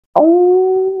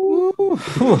Oh, Ooh.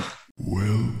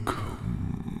 Welcome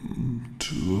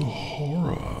to the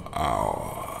Horror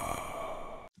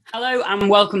Hour. Hello and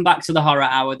welcome back to the Horror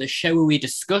Hour, the show where we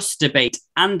discuss, debate,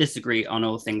 and disagree on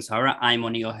all things horror. I'm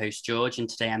one of your hosts, George, and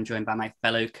today I'm joined by my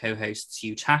fellow co-hosts,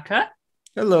 Yutaka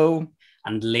hello.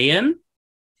 and Liam.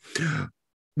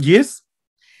 Yes.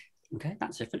 Okay,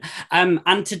 that's different.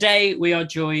 And today we are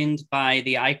joined by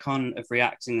the icon of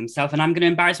reacting himself, and I'm going to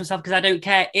embarrass myself because I don't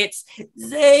care. It's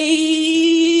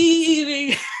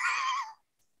ZZAVID.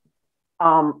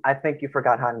 I think you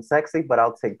forgot hot and sexy, but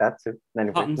I'll take that too.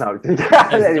 Anyway, Hot and- no.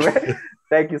 Anyway,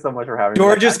 thank you so much for having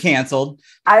George me. is canceled.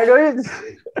 I know it.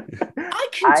 I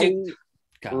can do.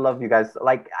 I love you guys.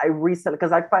 Like I recently,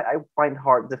 because I find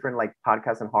different like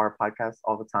podcasts and horror podcasts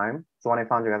all the time. So when I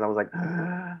found you guys, I was like,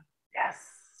 yes.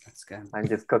 Let's go. I'm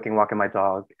just cooking, walking my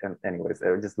dog, and anyways,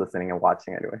 just listening and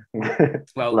watching anyway.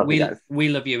 Well, love we you guys.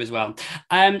 love you as well.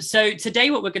 So today,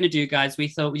 what we're going to do, guys, we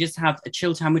thought we just have a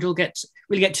chill time. We'd all get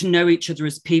to know each other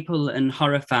as people and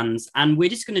horror fans, and we're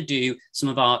just going to do some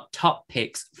of our top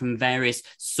picks from various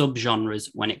subgenres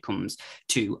when it comes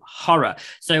to horror.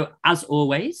 So, as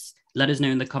always, let us know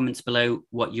in the comments below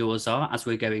what yours are as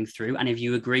we're going through, and if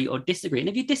you agree or disagree. And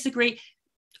if you disagree,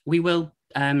 we will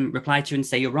reply to you and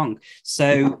say you're wrong.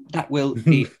 So that will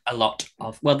be a lot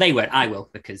of, well, they won't, I will,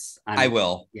 because I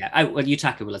will. Yeah, well,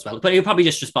 Yutaka will as well, but he'll probably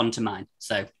just respond to mine.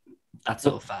 So that's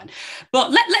all fine.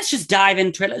 But let's just dive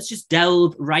into it. Let's just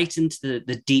delve right into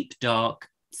the deep, dark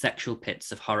sexual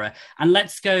pits of horror. And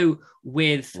let's go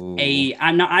with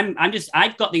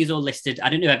I've got these all listed. I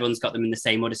don't know if everyone's got them in the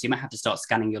same order, so you might have to start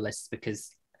scanning your lists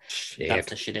because that's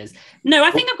the shit is. No,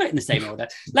 I think I've got it in the same order.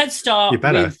 Let's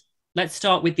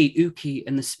start with the ooky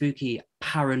and the spooky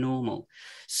paranormal.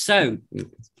 So,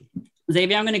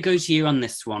 Xavier, I'm going to go to you on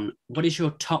this one. What is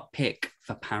your top pick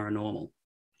for paranormal?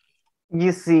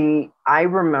 You see, I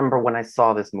remember when I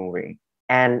saw this movie,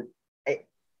 and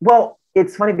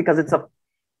it's funny because it's a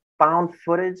found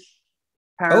footage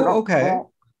paranormal. Oh, okay.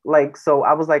 Like, so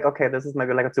I was like, okay, this is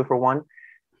maybe like a 2-for-1.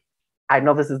 I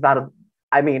know this is not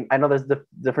I know there's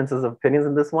differences of opinions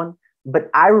in this one, but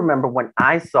I remember when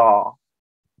I saw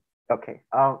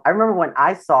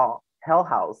Hell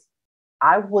House,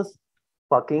 I was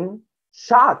fucking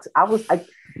shocked.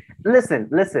 Listen.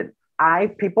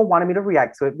 People wanted me to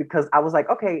react to it because I was like,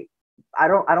 okay, I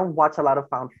don't watch a lot of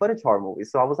found footage horror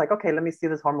movies. So I was like, okay, let me see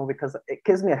this horror movie because it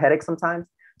gives me a headache sometimes.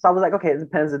 So I was like, okay, it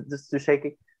depends, it's just too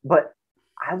shaky. But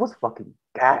I was fucking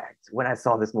gagged when I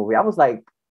saw this movie. I was like,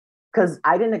 because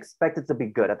I didn't expect it to be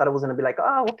good. I thought it was gonna be like,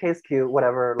 oh, okay, it's cute,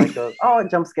 whatever, like a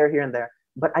jump scare here and there.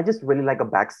 But I just really like a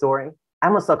backstory.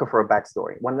 I'm a sucker for a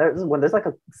backstory. When there's like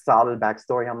a solid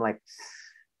backstory, I'm like,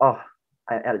 oh,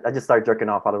 I just start jerking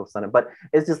off all of a sudden. But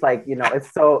it's just like,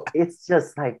 it's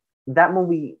just like that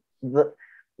movie. The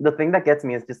thing that gets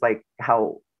me is just like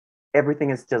how everything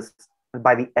is just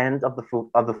by the end of the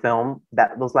film,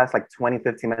 that those last like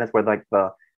 20-15 minutes where like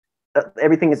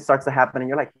everything starts to happen and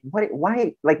you're like,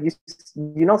 why, like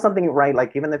you know something, right?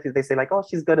 Like even if they say like, oh,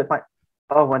 she's good at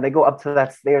when they go up to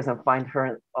that stairs and find her,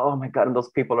 and oh my god, and those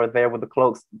people are there with the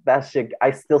cloaks. That shit,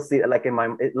 I still see it like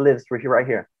it lives right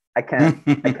here. I can't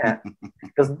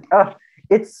because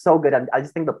it's so good. I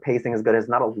just think the pacing is good. It's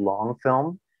not a long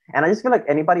film, and I just feel like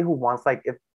anybody who wants I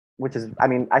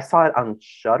saw it on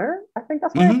Shudder. I think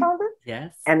that's where I found it.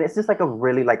 Yes, and it's just like a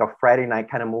really like a Friday night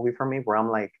kind of movie for me, where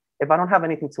I'm like, if I don't have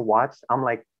anything to watch, I'm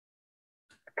like,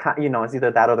 it's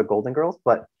either that or The Golden Girls.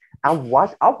 But I'll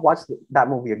watch that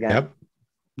movie again. Yep.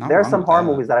 There are some horror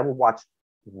movies that I will watch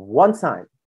one time.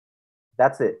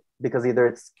 That's it. Because either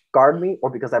it's scarred me or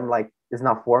because I'm like, it's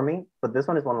not for me. But this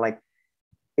one is one like,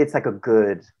 it's like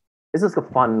it's just a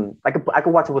fun, I could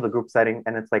watch it with a group setting,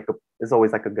 and it's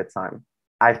always like a good time.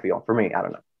 I feel, for me, I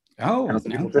don't know. Oh,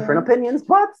 different opinions,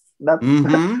 but that's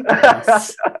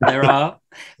yes, there are.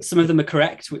 Some of them are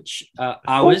correct, which are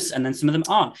ours, and then some of them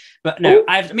aren't. But no,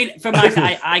 from my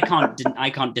side, I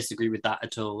can't disagree with that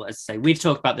at all. As I say, we've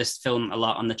talked about this film a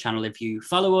lot on the channel. If you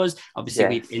follow us, obviously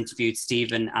we've interviewed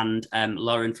Stephen and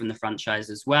Lauren from the franchise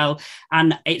as well,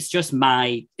 and it's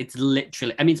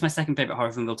literally, it's my second favorite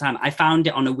horror film of all time. I found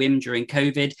it on a whim during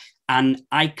COVID. And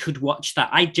I could watch that.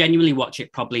 I genuinely watch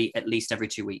it probably at least every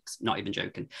 2 weeks, not even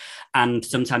joking. And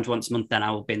sometimes once a month, then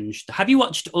I will binge. Have you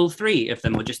watched all three of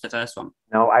them or just the first one?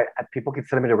 No, people keep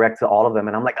telling me to react to all of them.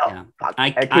 And I'm like, oh, yeah.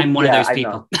 I'm one of those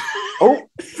people. Oh,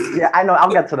 yeah, I know.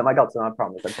 I'll get to them. I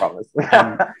promise.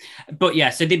 But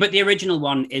yeah, but the original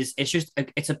one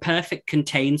it's a perfect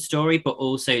contained story, but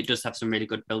also it does have some really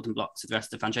good building blocks of the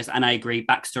rest of the franchise. And I agree,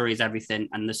 backstory is everything,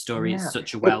 and the story is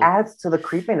such a It adds to the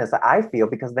creepiness, I feel,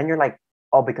 because then you're like,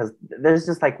 Oh, because there's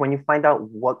just like when you find out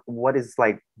what is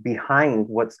like behind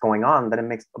what's going on, then it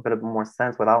makes a bit of more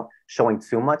sense without showing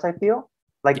too much. I feel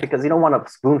like because you don't want to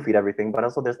spoon feed everything, but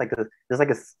also there's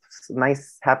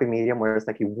nice happy medium where it's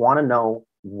like you want to know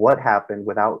what happened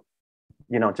without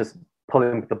just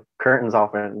pulling the curtains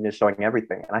off and just showing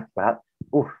everything. And I thought,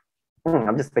 ooh,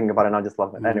 I'm just thinking about it and I just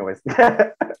love it. Anyways.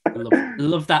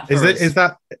 love that. Is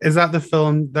that the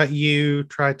film that you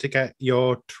tried to get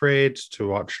your trade to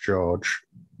watch, George?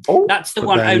 Oh, that's the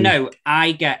one. Oh no,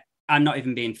 I'm not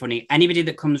even being funny. Anybody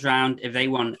that comes around, if they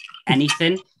want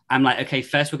anything, I'm like, okay,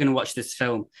 first we're going to watch this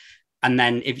film, and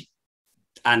then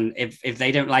if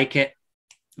they don't like it,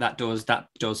 that door's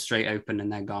straight open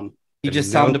and they're gone. You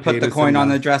just tell them to put the coin on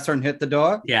the dresser and hit the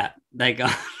door? Yeah, they go.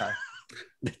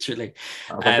 Literally.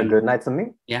 Sounds like a good night to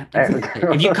me. Yeah.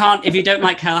 Exactly. if you don't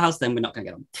like Hell House, then we're not going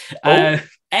to get on.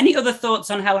 Any other thoughts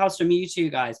on Hell House from you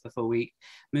two guys before we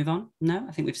move on? No,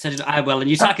 I think we've said it. Well, and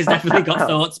Yutaka's definitely got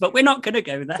thoughts, but we're not going to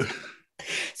go there.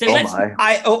 So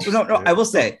I will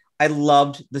say, I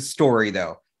loved the story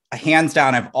though. Hands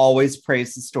down, I've always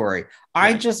praised the story.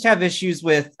 I just have issues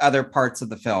with other parts of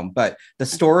the film, but the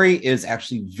story is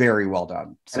actually very well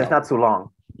done. So. And it's not too long.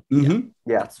 Mm-hmm.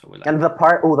 Yeah. And the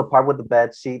part with the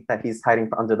bed sheet that he's hiding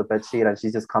under the bed sheet and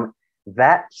she's just coming.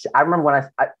 I remember when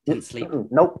I didn't sleep.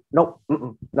 Nope.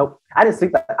 I didn't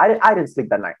sleep. I didn't sleep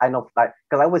that night. I know because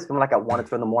I always feel like at 1 or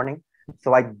 2 in the morning.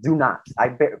 So I do not.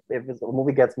 If a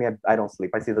movie gets me, I don't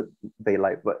sleep. I see the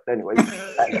daylight. But anyway,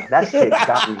 that shit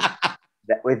got me.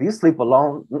 If you sleep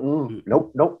alone,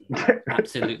 nope.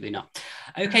 Absolutely not.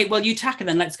 Okay, well, Yutaka,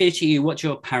 then let's go to you. What's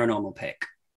your paranormal pick?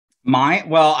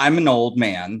 I'm an old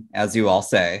man, as you all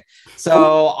say.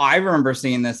 So I remember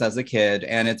seeing this as a kid,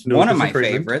 and it's one of my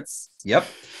favorites. Yep.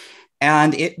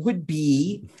 And it would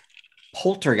be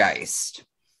Poltergeist.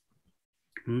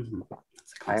 Mm-hmm.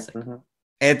 That's a classic.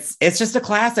 It's just a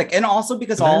classic. And also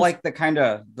because all like the kind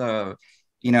of the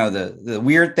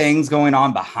weird things going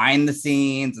on behind the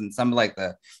scenes and some like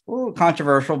the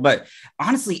controversial, but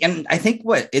honestly, and I think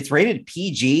it's rated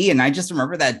PG. And I just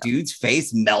remember that dude's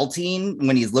face melting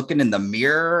when he's looking in the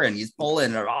mirror and he's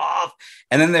pulling it off.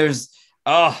 And then there's,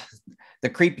 the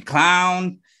creepy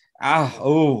clown.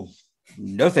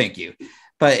 No, thank you.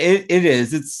 But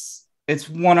it's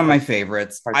one of my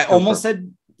favorites. I almost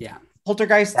said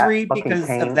Poltergeist 3 because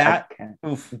of that.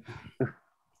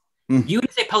 You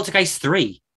would say Poltergeist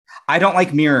 3. I don't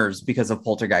like mirrors because of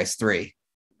Poltergeist 3.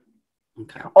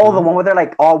 Okay. Oh, the one where they're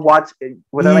like all watching,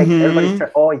 where they're like everybody's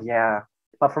yeah.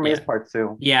 But for me, it's part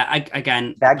 2. Yeah,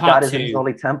 again, that God is in his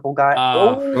holy temple guy.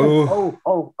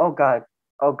 Oh God.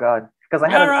 Because I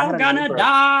had gonna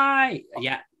die.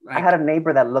 Yeah. I had a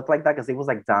neighbor that looked like that because he was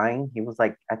like dying. He was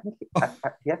like, I think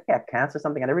he had cancer or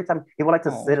something. And every time he would like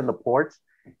to sit in the porch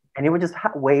and he would just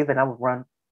wave and I would run.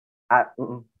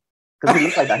 Because he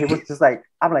looked like that. He was just like,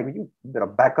 I'm like, you better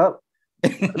back up.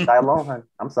 Die alone, honey.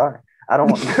 I'm sorry. I don't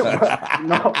want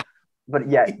no. But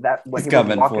yeah, that when he's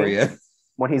coming for you.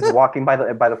 When he's walking by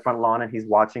the front lawn and he's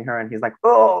watching her and he's like,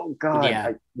 oh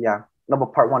God. No,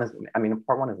 but part one is amazing.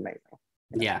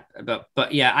 Yeah,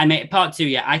 but yeah, I made part 2.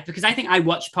 Yeah, because I think I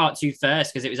watched part 2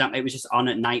 first because it was just on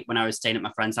at night when I was staying at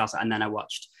my friend's house, and then I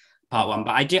watched part 1.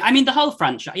 But the whole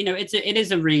franchise, it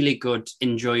is a really good,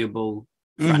 enjoyable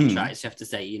franchise. You have to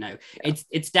say,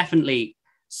 it's definitely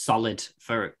solid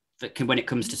for when it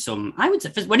comes to some. I would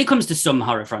say when it comes to some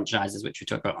horror franchises, which we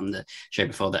talked about on the show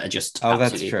before, that are just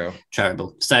that's true,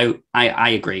 terrible. So I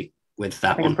agree with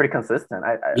that. I think one. It's pretty consistent.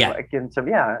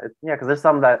 Because there's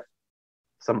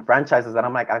some franchises that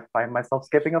I'm like, I find myself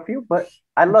skipping a few, but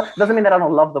doesn't mean that I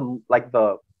don't love them, like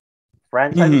the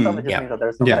franchise stuff. It just means that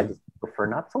there's some that I just prefer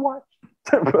not to watch.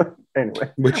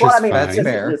 Anyway, that's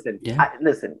fair.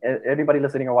 Listen, anybody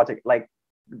listening or watching, like,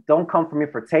 don't come for me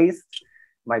for taste.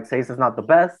 My taste is not the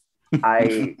best.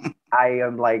 I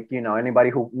am like,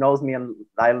 anybody who knows me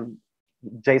and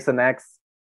Jason X,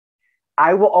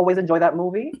 I will always enjoy that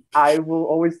movie. I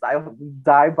will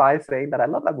die by saying that I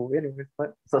love that movie anyways.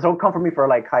 But so don't come for me for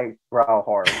like highbrow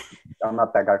horror. I'm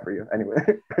not that guy for you anyway.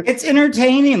 It's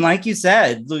entertaining, like you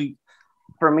said.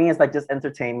 For me, it's like just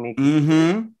entertain me.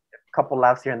 Mm-hmm. A couple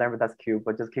laughs here and there, but that's cute.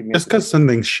 But just keep me. Just because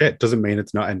something's shit doesn't mean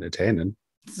it's not entertaining.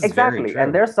 Exactly.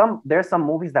 And there's some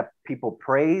movies that people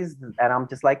praise, and I'm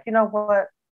just like, you know what?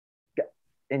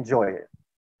 Enjoy it.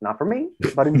 Not for me,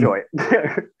 but enjoy it.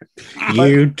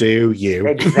 You do you.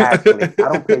 Exactly. I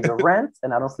don't pay your rent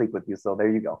and I don't sleep with you. So there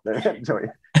you go. Enjoy it.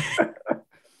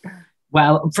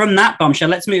 Well, from that bombshell,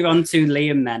 let's move on to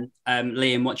Liam then.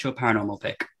 Liam, what's your paranormal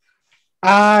pick?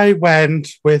 I went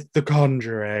with The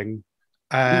Conjuring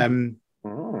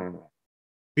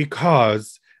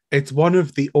because it's one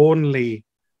of the only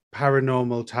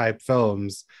paranormal type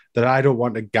films that I don't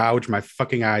want to gouge my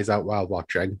fucking eyes out while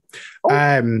watching.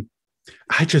 Oh.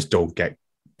 I just don't get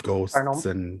ghosts Paranormal?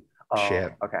 and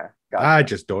shit. Okay. Gotcha. I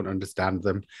just don't understand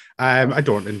them. I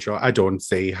don't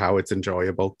see how it's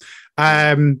enjoyable.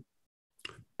 I mean,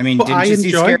 didn't you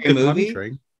see Scary Movie?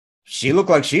 Conjuring. She looked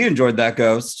like she enjoyed that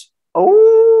ghost.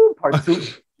 Oh, part 2.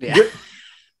 Yeah.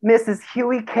 Mrs.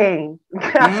 Huey Kane.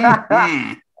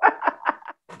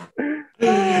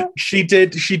 She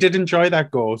did enjoy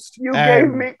that ghost. You gave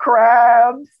me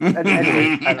crabs.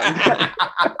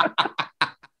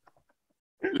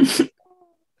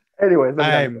 Anyways,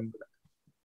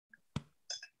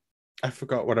 I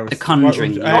forgot what I was. The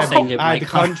Conjuring. The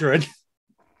Conjuring.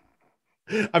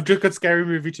 I've just got Scary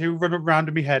Movie 2 running around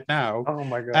in my head now. Oh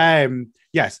my god.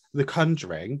 Yes, The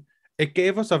Conjuring. It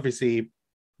gave us obviously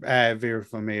Vera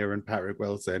Farmiga and Patrick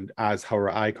Wilson as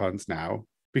horror icons now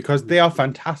because they are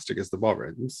fantastic as the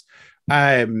Warrens.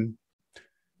 I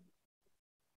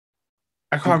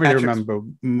can't really remember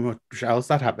much else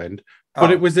that happened,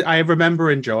 but I remember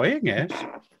enjoying it,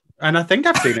 and I think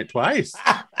I've seen it twice.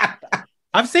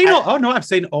 I've seen I've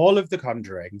seen all of the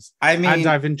Conjurings. I mean, and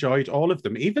I've enjoyed all of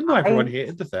them, even though everyone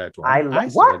hated the third one. I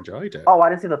still enjoyed it. Oh, I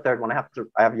didn't see the third one. I have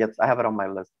it on my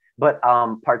list. But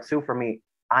part 2 for me,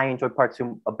 I enjoyed part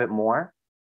 2 a bit more.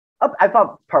 I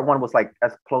thought part 1 was like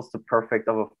as close to perfect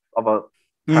of a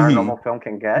paranormal film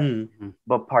can get. Mm-hmm.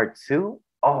 But part 2,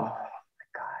 oh my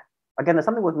god! Again, there's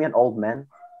something with me and old men.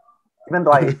 Even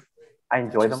though I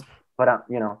enjoy them, but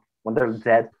when they're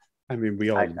dead. I mean, we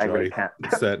all enjoy really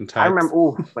certain types. I remember,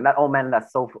 when that old man in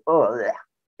that sofa.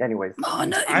 Anyways. My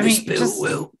name is Bill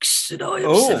Wilkes, and I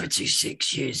am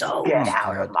 76 years old. Get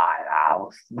out of my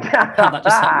house. That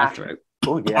just hit my throat.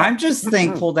 Oh, yeah. I'm just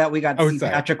thankful that we got to see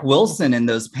Patrick Wilson in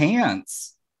those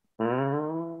pants.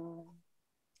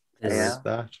 There's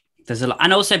a lot.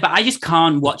 And also, but I just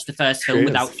can't watch the first film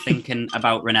without thinking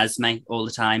about Renesmee all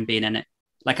the time being in it.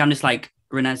 Like, I'm just like,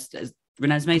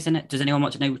 Renesmee's in it. Does anyone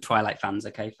watch it? No Twilight fans?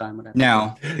 Okay, fine, whatever.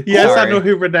 No. Yes, sorry. I know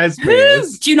who Renesmee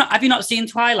is. Have you not seen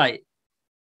Twilight?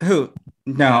 Who?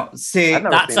 No. See,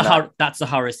 that's a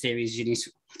horror series you need to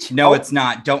watch. No, it's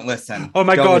not. Don't listen. Oh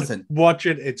my god, watch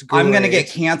it. It's great. I'm gonna get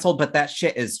canceled, but that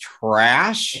shit is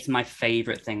trash. It's my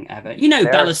favorite thing ever. You know,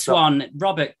 Bella Swan,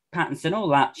 Robert Pattinson, all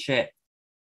that shit.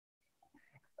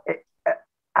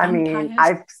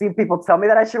 I've seen people tell me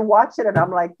that I should watch it, and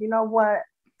I'm like, you know what?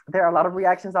 There are a lot of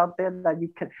reactions out there that you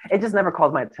can. It just never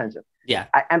calls my attention. Yeah.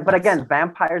 But again,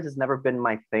 vampires has never been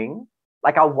my thing.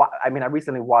 Like I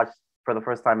recently watched for the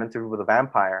first time Interview with a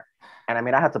Vampire, and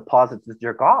I had to pause it to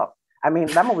jerk off.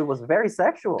 That movie was very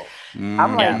sexual.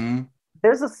 I'm like,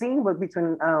 there's a scene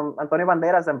between Antonio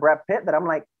Banderas and Brad Pitt that I'm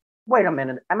like, wait a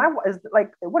minute, what is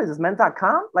this,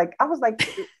 men.com? Like, I was like,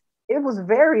 it was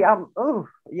very,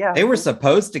 yeah. They were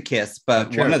supposed to kiss,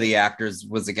 but one of the actors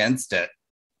was against it.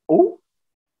 Oh.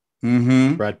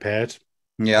 Mm-hmm. Brad Pitt.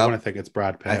 Yeah. I want to think it's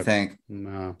Brad Pitt. I think.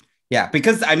 No. Yeah,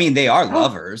 because they are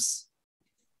lovers.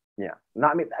 Yeah. No,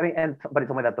 but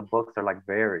it's only that the books are like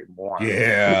very warm.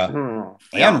 Yeah.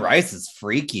 Anne Rice is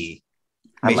freaky.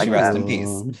 May she rest in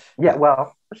peace. Yeah,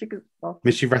 well, she could.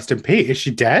 May she rest in peace. Is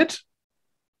she dead?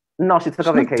 No, she took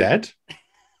a vacation. Dead?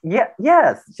 Yeah.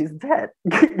 Yes, she's dead.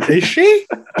 Is she?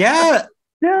 Yeah.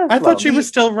 Yeah. I thought she was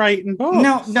still writing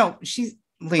books. No, she's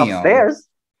Liam. Upstairs.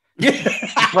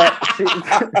 But she's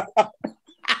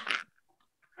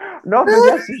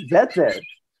dead.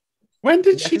 When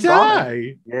did she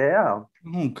die? Yeah.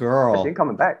 Oh, girl. She's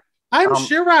coming back. I'm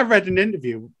sure I read an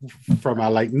interview from her,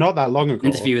 like, not that long ago.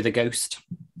 Interview with a ghost.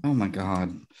 Oh, my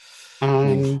God.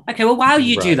 Okay, well, while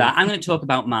you do that, I'm going to talk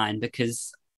about mine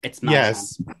because it's my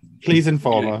time. Please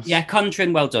inform us. Yeah,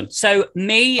 Conjuring, well done. So,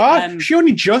 me... she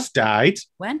only just died.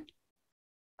 When?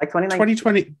 Like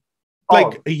 2020.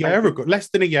 Like a year ago, less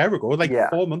than a year ago,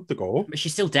 4 months ago. But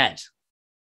she's still dead.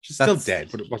 She's still dead,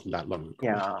 but it wasn't that long ago.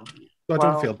 Yeah. So I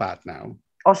don't feel bad now.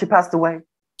 Oh, she passed away.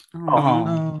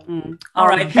 Oh. All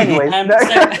right. Anyways.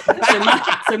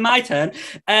 So my turn.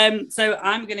 So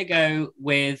I'm going to go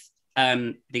with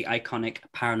the iconic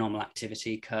Paranormal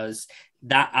Activity because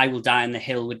that I will die on the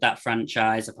hill with that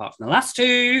franchise apart from the last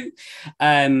two.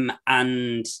 And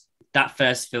that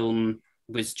first film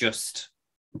was just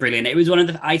brilliant. It was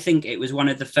I think it was one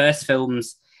of the first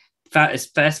films,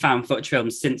 first found footage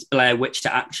films since Blair Witch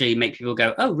to actually make people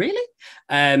go, oh, really?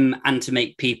 And to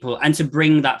make people, and to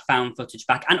bring that found footage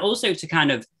back, and also to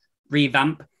kind of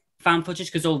revamp found footage,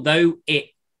 because although there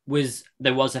was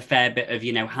a fair bit of,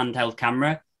 handheld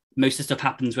camera, most of the stuff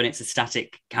happens when it's a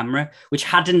static camera, which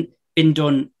hadn't been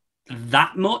done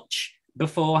that much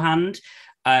beforehand.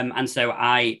 And so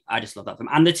I just love that film.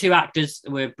 And the two actors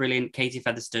were brilliant, Katie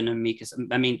Featherston and Mika.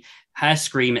 I mean, her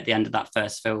scream at the end of that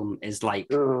first film is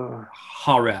like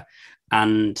horror.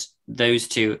 And those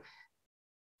two,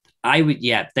 they were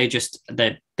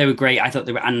great. I thought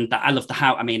they were, and I love the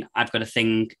house. I mean, I've got a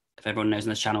thing, if everyone knows on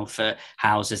this channel, for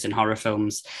houses in horror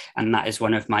films. And that is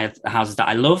one of my houses that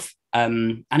I love.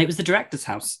 And it was the director's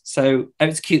house. So it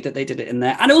was cute that they did it in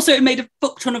there. And also it made a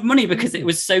fuck ton of money because it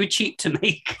was so cheap to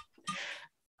make.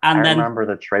 And I remember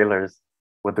the trailers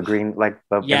with the green, like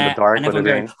in the dark with the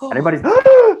green. Oh. And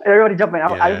everybody jumping.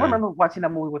 I remember watching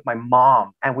that movie with my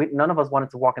mom, and none of us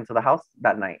wanted to walk into the house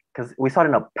that night because we saw it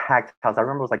in a packed house. I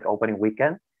remember it was like opening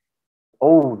weekend.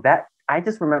 I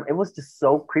just remember it was just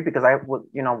so creepy because I was,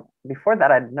 before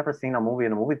that I'd never seen a movie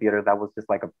in a movie theater that was just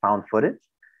like a found footage,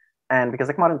 and because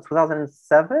it came out in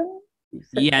 2007.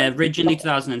 Yeah, originally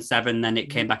 2007, then it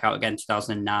came back out again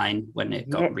 2009 when it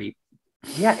got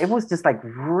Yeah, it was just like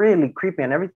really creepy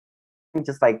and everything,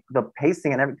 just like the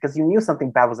pacing and everything, because you knew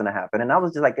something bad was gonna happen. And I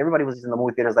was just like, everybody was just in the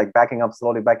movie theaters, like backing up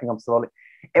slowly.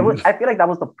 It was, I feel like that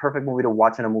was the perfect movie to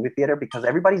watch in a movie theater because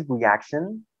everybody's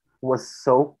reaction was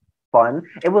so fun.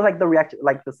 It was like the reaction,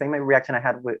 like the same reaction I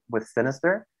had with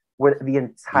Sinister, where the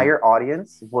entire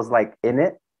audience was like in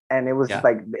it. And it was just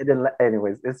like,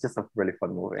 anyways, it's just a really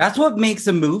fun movie. That's what makes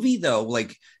a movie, though.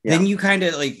 Like, then you kind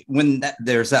of like when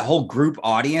there's that whole group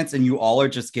audience and you all are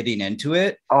just getting into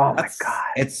it. Oh my God.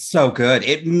 It's so good.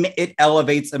 It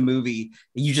elevates a movie.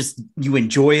 You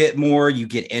enjoy it more. You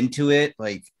get into it.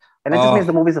 Like, and it just means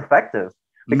the movie's effective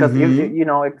because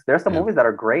there's some movies that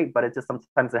are great, but it just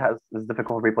sometimes it's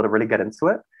difficult for people to really get into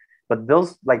it. But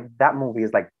those, like that movie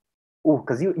is like,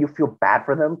 because you feel bad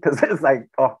for them because it's like,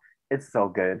 it's so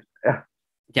good.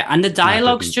 Yeah, and the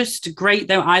dialogue's just great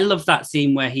though. I love that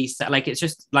scene where he said, like, it's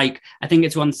just like, I think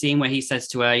it's one scene where he says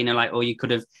to her, you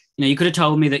could have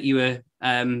told me that you were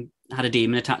had a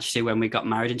demon attached to you when we got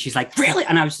married. And she's like, really?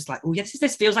 And I was just like, oh yes,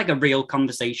 this feels like a real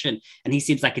conversation. And he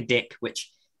seems like a dick, which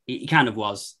he kind of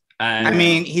was. I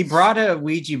mean, he brought a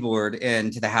Ouija board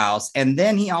into the house, and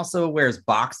then he also wears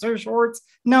boxer shorts.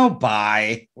 No,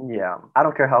 bye. Yeah, I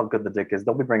don't care how good the dick is.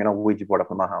 Don't be bringing a Ouija board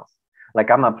up in my house. Like,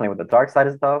 I'm not playing with the dark side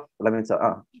of stuff. Let me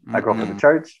tell I grew up in the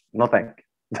church. No, thank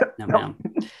you. No.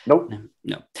 Nope.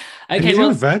 No. Okay,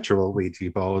 well, virtual Ouija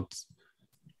boards.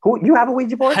 Who, you have a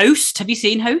Ouija board? Host. Have you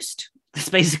seen Host? That's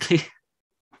basically.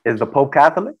 Is the Pope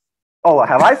Catholic? Oh,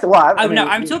 have I? Well, no,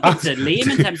 I'm talking to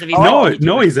Liam in terms of his.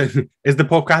 Is the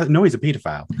Pope Catholic? No, he's a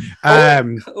pedophile.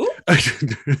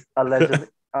 Allegedly.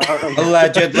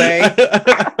 Allegedly.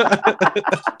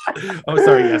 Oh,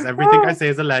 sorry. Yes, everything I say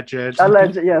is alleged.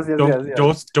 Alleged. Yes.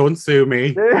 Don't sue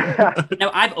me. No,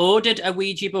 I've ordered a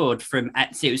Ouija board from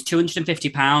Etsy. It was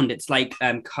 £250. It's like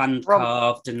hand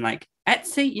carved and like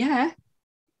Etsy. Yeah.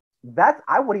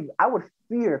 I would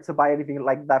fear to buy anything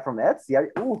like that from Etsy.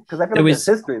 Because I feel like there's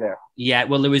history there. Yeah,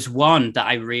 well, there was one that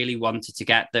I really wanted to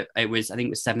get that I think it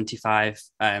was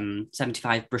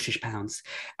 75 British pounds.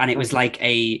 And it was like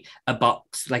a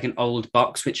box, like an old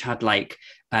box, which had like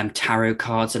tarot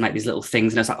cards and like these little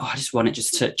things. And I was like, I just want it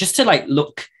just to like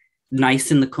look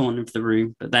nice in the corner of the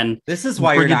room. But then this is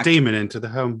why bring you're not a demon into the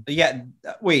home. Yeah.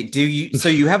 Wait, do you? So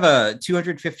you have a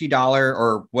 $250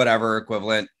 or whatever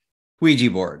equivalent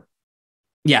Ouija board?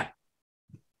 Yeah.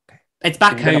 It's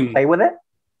back home. Play with it?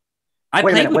 I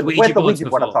played with Ouija boards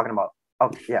before. What I'm talking about.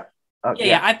 Oh, yeah.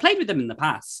 Yeah, I played with them in the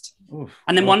past. Oof,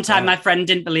 and then one time my friend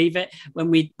didn't believe it when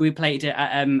we played it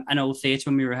at an old theatre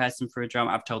when we were rehearsing for a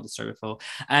drama. I've told the story before.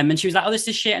 And she was like, oh, this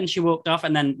is shit. And she walked off.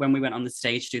 And then when we went on the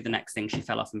stage to do the next thing, she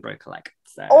fell off and broke her leg.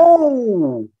 So.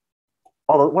 Oh,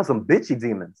 it was some bitchy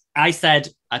demons. I said,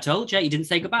 I told you, you didn't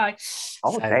say goodbye.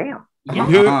 Oh, damn.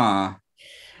 Yeah.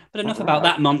 But enough about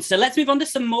that monster. Let's move on to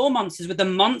some more monsters with the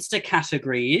monster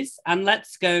categories. And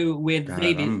let's go with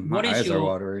David. What is your...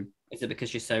 watering. Is it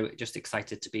because you're so just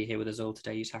excited to be here with us all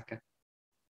today, Yutaka?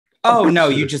 Oh, no,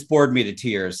 you just bored me to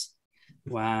tears.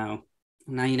 Wow.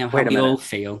 Now you know how we all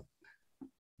feel.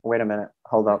 Wait a minute.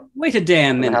 Hold up. Wait a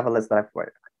damn minute. I have a list that Wait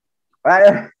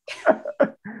a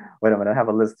minute. I have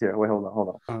a list here. Wait,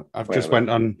 hold on. I've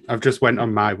just went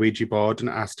on my Ouija board and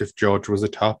asked if George was a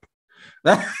top.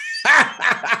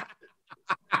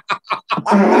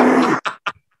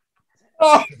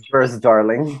 First,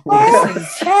 darling.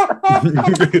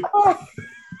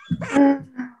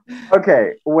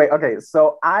 Okay.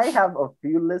 So I have a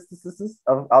few lists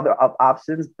of other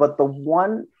options, but the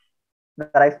one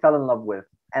that I fell in love with,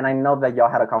 and I know that y'all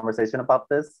had a conversation about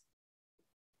this.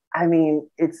 I mean,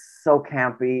 it's so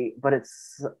campy, but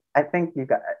I think you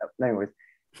got. Anyways,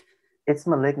 it's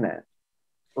Malignant.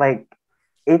 Like,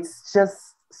 it's just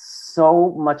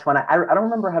so much fun. I don't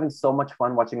remember having so much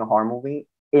fun watching a horror movie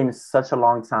in such a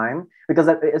long time, because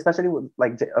especially with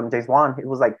like James Wan, it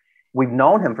was like we've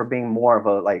known him for being more of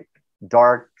a like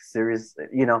dark, serious,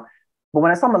 you know. But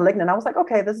when I saw Malignant, I was like,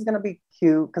 okay, this is gonna be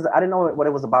cute, because I didn't know what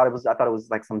it was about. I thought it was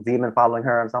like some demon following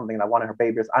her or something, and I wanted her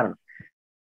baby. I don't know.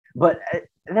 But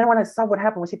and then when I saw what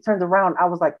happened when she turned around, I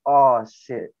was like, oh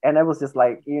shit. And it was just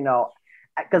like, you know,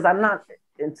 because I'm not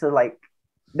into like,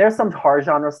 there's some horror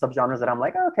genres, subgenres that I'm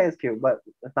like, oh, okay, it's cute, but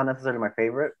it's not necessarily my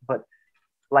favorite. But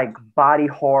like body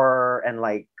horror and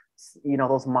like, you know,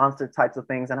 those monster types of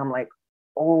things. And I'm like,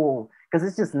 oh, because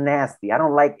it's just nasty. I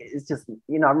don't like, it's just,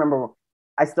 you know, I remember,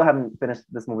 I still haven't finished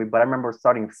this movie, but I remember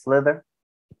starting Slither.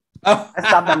 Oh. I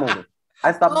stopped that movie.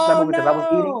 I stopped that movie because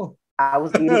I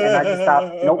was eating and I just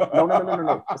stopped.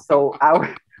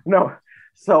 No.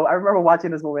 So I remember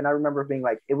watching this movie and I remember being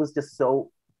like, it was just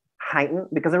so heightened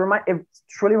because it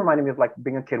truly reminded me of like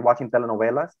being a kid watching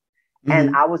telenovelas. Mm-hmm.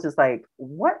 And I was just like,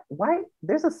 what? Why?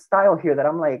 There's a style here that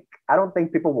I'm like, I don't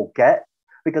think people will get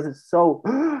because it's so,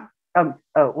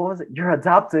 what was it? You're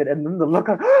adopted. And then the look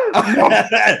of,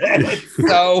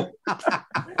 so.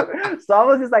 So I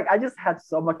was just like, I just had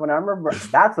so much fun. I remember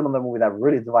that's another movie that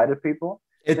really divided people.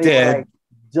 It did. Like,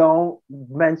 don't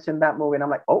mention that movie. And I'm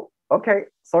like, oh, okay,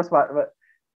 sore spot. But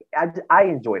I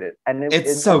enjoyed it. And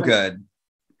it's so good.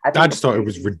 I just thought it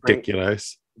was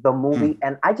ridiculous. The movie.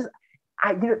 And I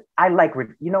like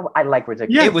ridiculous.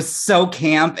 Yeah. It was so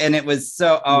camp and it was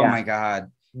so, my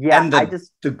God. Yeah. And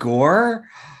the gore.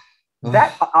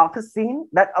 That office scene,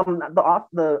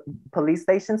 the police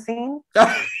station scene,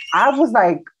 I was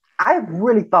like, I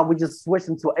really thought we just switched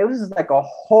into it. Was just like a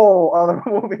whole other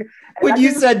movie. And when you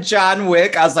said John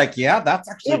Wick, I was like, yeah, that's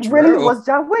actually true. It really was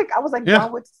John Wick. I was like,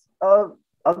 John Wick's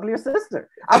uglier sister.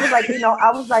 I was like, you know,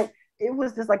 I was like, it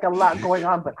was just like a lot going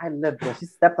on, but I lived there. She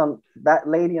stepped on that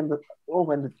lady in the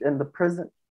prison.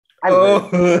 I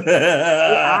got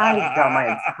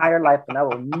my entire life, and I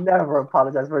will never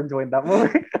apologize for enjoying that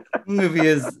movie.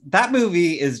 That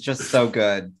movie is just so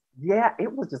good. Yeah,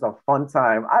 it was just a fun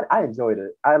time. I enjoyed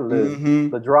it. I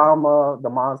lived the drama, the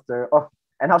monster,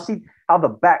 and how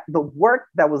the work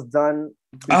that was done.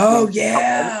 Oh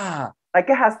yeah, like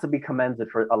it has to be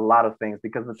commended for a lot of things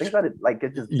because the things that it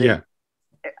just did.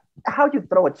 How you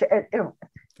throw a chair?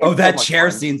 That chair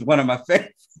scene's one of my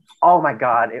favorites. Oh my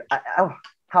God.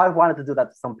 How I wanted to do that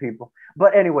to some people.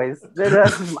 But anyways,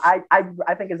 I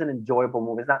think it's an enjoyable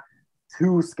movie. It's not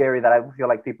too scary that I feel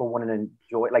like people wouldn't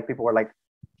enjoy. Like people were like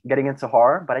getting into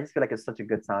horror, but I just feel like it's such a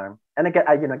good time. And it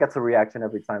gets a reaction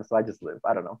every time. So I just live.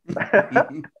 I don't know.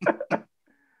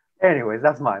 Anyways,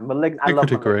 that's mine. I love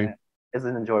Malignant. It's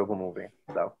an enjoyable movie.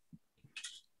 So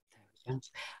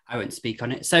I won't speak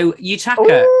on it. So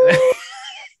Yutaka,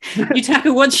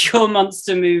 what's your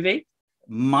monster movie?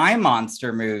 My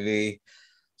monster movie.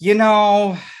 You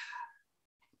know,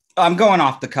 I'm going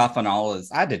off the cuff on all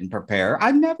this. I didn't prepare.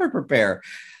 I never prepare.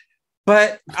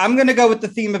 But I'm going to go with the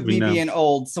theme of me being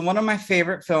old. So one of my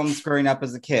favorite films growing up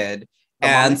as a kid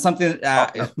and something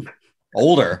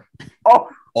older.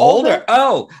 Older.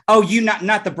 Oh, you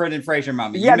not the Brendan Fraser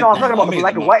mummy. Yeah, no, I'm talking about the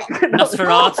black and white.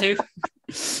 Nosferatu.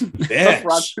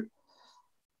 Bitch.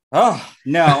 Oh,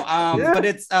 no. But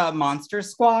it's Monster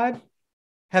Squad.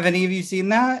 Have any of you seen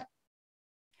that?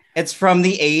 It's from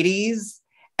the 80s,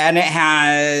 and it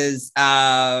has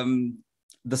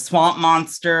the swamp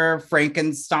monster,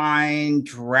 Frankenstein,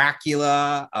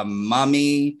 Dracula, a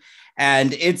mummy.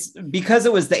 And it's because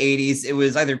it was the 80s, it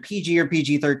was either PG or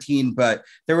PG-13, but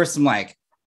there were some like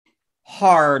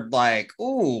hard,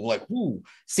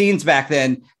 scenes back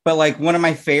then. But like one of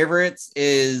my favorites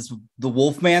is the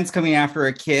Wolfman's coming after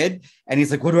a kid, and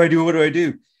he's like, what do I do? What do I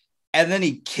do? And then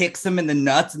he kicks him in the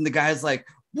nuts, and the guy's like,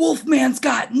 Wolfman's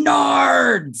got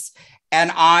nards.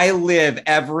 And I live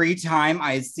every time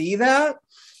I see that.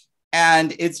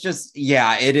 And it's just,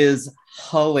 it is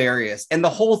hilarious. And the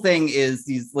whole thing is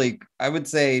these, like, I would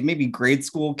say maybe grade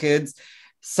school kids,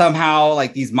 somehow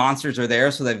like these monsters are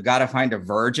there. So they've got to find a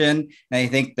virgin. And they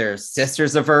think their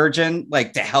sister's a virgin,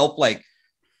 like to help, like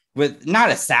with not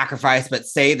a sacrifice, but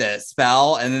say the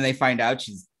spell. And then they find out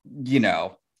she's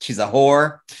a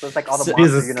whore. So it's like all the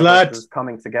monster universes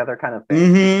coming together kind of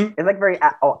thing. Mm-hmm. It's like very,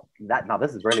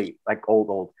 this is really like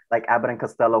old. Like Abbott and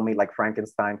Costello meet like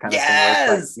Frankenstein kind of thing.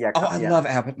 Yes! Like, I love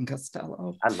Abbott and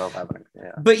Costello. I love Abbott.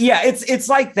 Yeah. But yeah, it's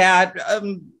like that.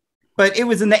 But it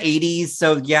was in the 80s.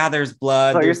 So yeah, there's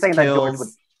blood. So you're saying kills. That George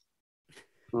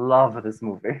would love this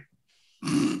movie.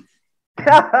 If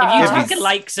Yutaka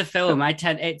likes a film,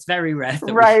 it's very rare.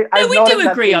 Right. We do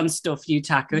agree on stuff,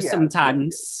 Yutaka,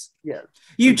 sometimes. Yes.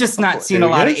 You've just not seen a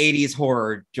lot of 80s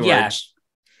horror, George. Yeah.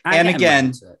 And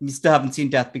again, you still haven't seen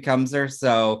Death Becomes Her,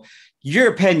 so your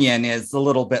opinion is a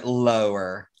little bit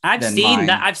lower. I've seen mine.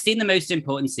 that. I've seen the most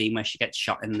important scene where she gets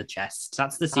shot in the chest.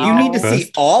 That's the scene. You need to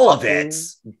see all of it.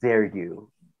 Dare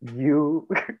you?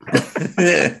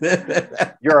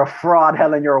 You're a fraud,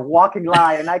 Helen. You're a walking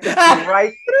lie, and I can see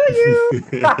right through you.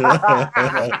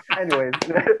 Anyways.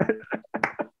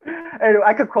 Anyway,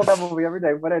 I could quote that movie every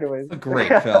day, but anyways. A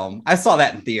great film. I saw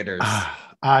that in theaters.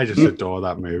 I just adore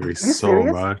that movie so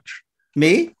much.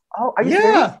 Me? Oh, are you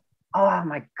serious? Oh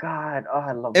my God. Oh,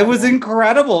 I love that. It was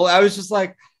incredible. I was just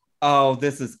like, oh,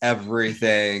 this is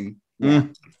everything. I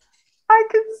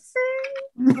can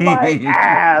see my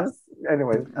ass.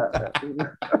 Anyways.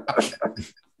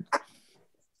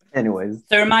 Anyways.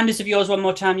 So remind us of yours one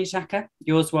more time, Yutaka.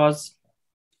 Yours was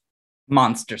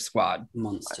Monster Squad.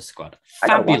 Monster Squad. I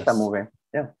gotta watch that movie.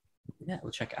 Yeah,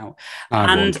 we'll check it out.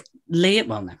 And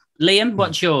Liam,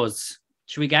 what's yours?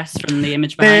 Should we guess from the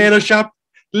image behind?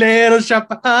 Little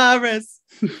shop Paris.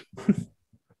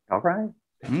 All right.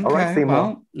 Okay, All right,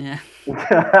 Seymour. Yeah.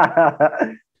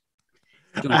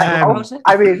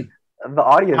 I mean, the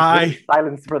audience is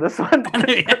silence for this one.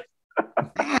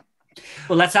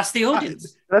 Well, let's ask the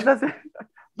audience. That's it.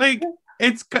 Like,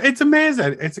 it's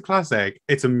amazing. It's a classic.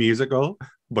 It's a musical,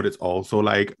 but it's also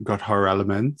like got horror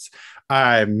elements.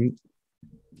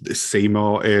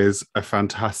 Seymour is a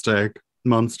fantastic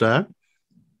monster.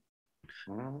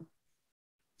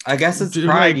 I guess it's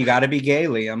pride. You got to be gay,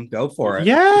 Liam. Go for it.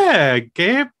 Yeah,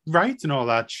 gay rights and all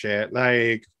that shit.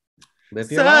 Like,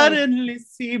 live your suddenly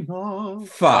Seymour.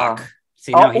 Fuck.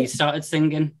 See, now he started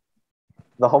singing.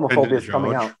 The homophobia is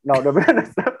coming out. No.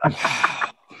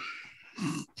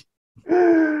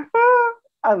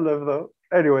 I love though.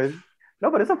 Anyways, no,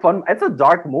 but it's a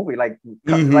dark movie. Like,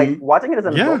 like watching it as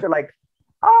an adult, you're like,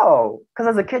 oh, because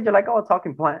as a kid, you're like, oh, a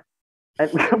talking plant. And,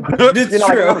 it's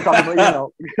true.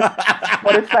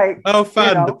 But it's like, oh,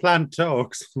 fun, the plant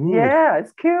talks. Ooh. Yeah,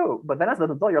 it's cute. But then as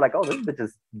an adult, you're like, oh, this bitch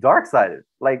is dark sided.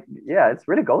 Like, yeah, it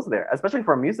really goes there, especially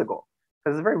for a musical,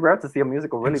 because it's very rare to see a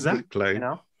musical really. Exactly. You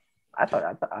know, I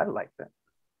liked it.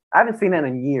 I haven't seen it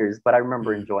in years, but I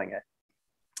remember enjoying it.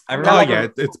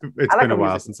 It's been a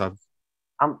while since I've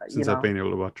been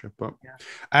able to watch it, but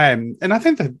and I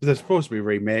think that they're supposed to be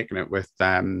remaking it with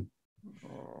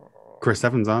Chris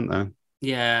Evans, aren't they?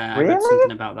 Yeah, I read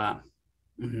something about that.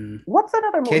 Mm-hmm. What's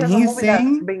another movie? Can he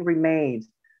sing? That's being remade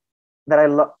that I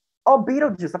love. Oh,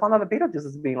 Beetlejuice! I found out that Beetlejuice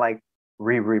is being like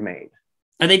remade.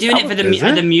 Are they doing it for the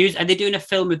music? Are they doing a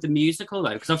film with the musical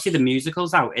though? Because obviously the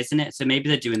musical's out, isn't it? So maybe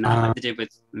they're doing that like they did with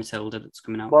Matilda that's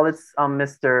coming out. Well, it's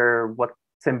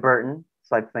Tim Burton,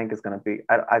 so I think it's gonna be.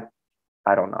 I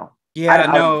don't know.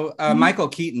 Yeah, Michael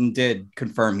Keaton did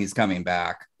confirm he's coming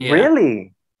back. Yeah.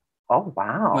 Really? Oh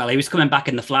wow. Well, he was coming back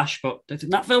in The Flash, but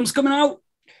that film's coming out.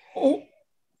 Oh.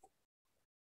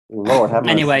 Lord have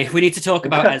mercy. Anyway, we need to talk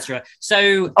about Ezra.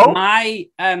 So my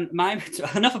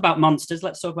enough about monsters.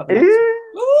 Let's talk about the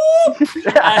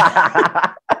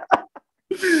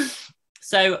monsters.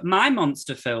 So my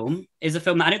monster film is a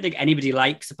film that I don't think anybody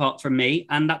likes apart from me,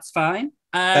 and that's fine.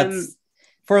 That's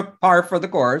for the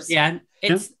course. Yeah,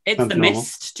 it's The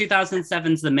Mist.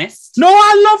 2007's The Mist. No,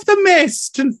 I love The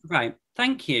Mist. Right,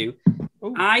 thank you.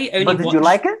 Ooh. Did you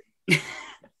like it?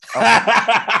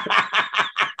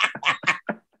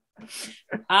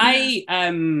 I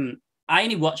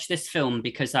only watched this film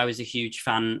because I was a huge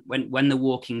fan when The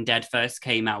Walking Dead first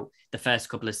came out. The first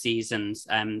couple of seasons,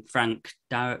 Frank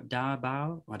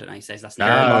Darabont, I don't know how you say his last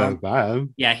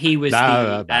name. Yeah, he was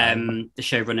the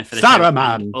showrunner for the show,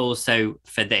 and also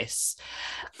for this.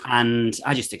 And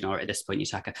I just ignore it at this point,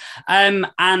 Yutaka.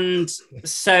 And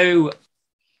so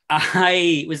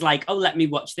I was like, oh, let me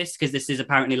watch this because this is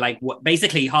apparently like what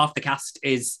basically half the cast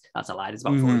is. That's a lie. There's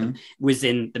about 4 of them was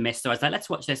in The Mist. So I was like, let's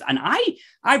watch this, and I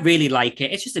really like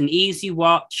it. It's just an easy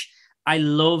watch. I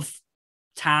love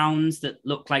towns that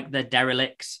look like they're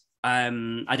derelict. I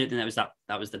don't think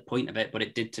that was the point of it, but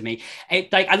it did to me.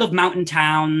 I love mountain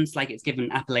towns, like it's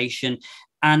given appellation,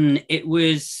 and it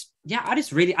was I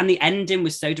just really, and the ending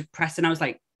was so depressing. I was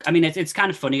like, I mean, it's kind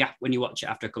of funny when you watch it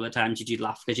after a couple of times, you do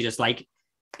laugh because you're just like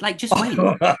just wait.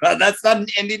 That's not an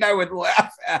ending I would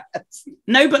laugh at.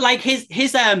 No, but like his you're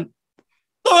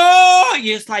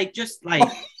just like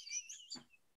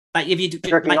if you do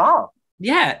jerking off.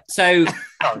 Yeah, so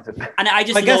and I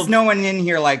guess no one in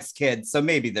here likes kids, so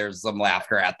maybe there's some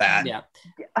laughter at that. Yeah,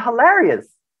 hilarious.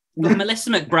 But Melissa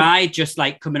McBride just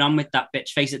like coming on with that bitch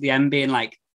face at the end, being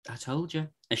like, "I told you,"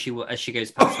 as she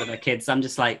goes past with her kids. I'm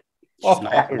just like,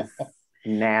 that is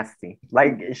nasty.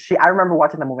 Like I remember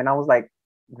watching the movie and I was like,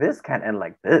 this can't end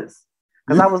like this,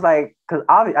 because I was like, because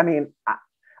obviously, I mean,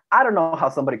 I don't know how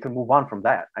somebody could move on from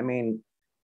that. I mean,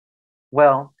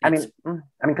 well,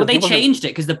 well, they changed it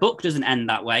because the book doesn't end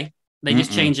that way. They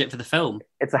just changed it for the film.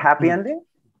 It's a happy ending.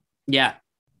 Yeah,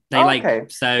 they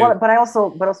so. Well, but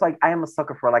also like I am a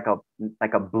sucker for like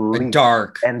a bleak,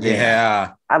 dark ending.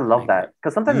 Yeah, I love that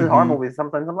because sometimes in horror movies,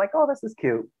 sometimes I'm like, oh, this is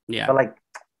cute. Yeah, but like,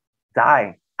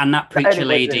 die. And that preacher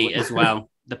lady as well.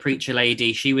 The preacher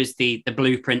lady, she was the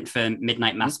blueprint for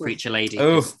Midnight Mass preacher lady.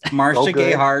 Oh, Marcia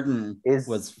Gay Harden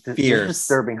was fierce. It's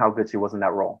disturbing how good she was in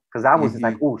that role because I was just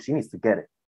like, oh, she needs to get it.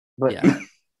 But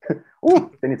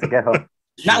ooh, they need to get her.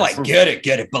 Not like get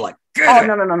it, but like get it.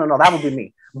 Oh no, that would be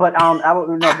me. But I would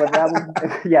no, but that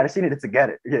would yeah, she needed to get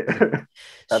it. Yeah,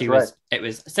 that's right. It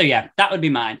was so yeah, that would be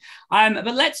mine.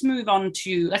 But let's move on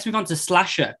to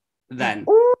slasher then.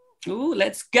 Ooh,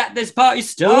 let's get this party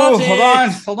started.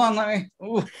 Ooh, hold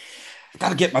on.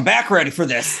 Gotta get my back ready for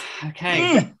this.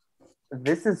 Okay.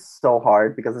 This is so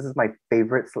hard because this is my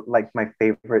favorite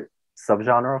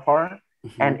subgenre of horror.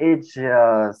 Mm-hmm. And it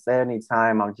just,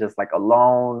 anytime I'm just like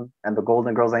alone and the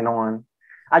Golden Girls ain't on,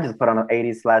 I just put on an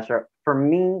 80s slasher. For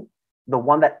me, the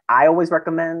one that I always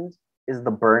recommend is The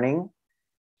Burning.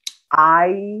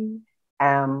 I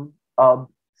am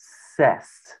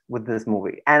obsessed with this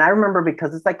movie. And I remember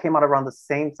because this like came out around the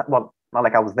same time. Well, not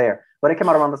like I was there, but it came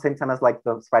out around the same time as like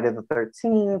the Friday the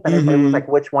 13th. And it was like,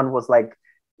 which one was like,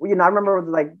 you know, I remember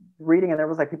like reading and there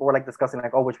was like, people were like discussing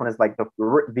like, oh, which one is like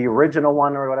the original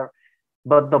one or whatever.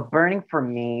 But The Burning for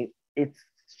me, it's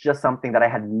just something that I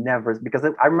had never, because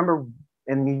I remember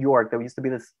in New York, there used to be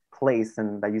this place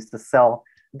and that used to sell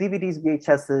DVDs,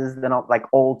 VHSs, then like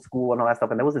old school and all that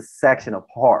stuff. And there was a section of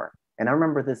horror. And I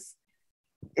remember this,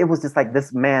 it was just like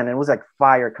this man, and it was like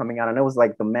fire coming out, and it was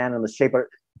like the man in the shape of,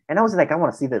 and I was like, I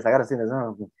want to see this. I got to see this.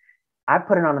 I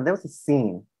put it on, and there was a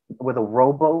scene with a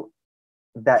rowboat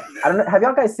that, I don't know. Have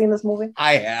y'all guys seen this movie?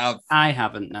 I have. I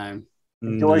haven't, no.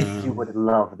 George, you would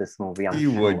love this movie. I'm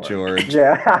sure. Would, George.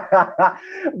 Yeah.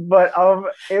 But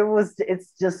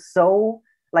it's just so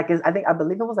like, I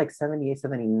believe it was like 78,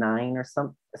 79 or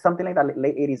something like that,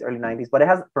 late 80s, early 90s. But it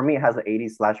has an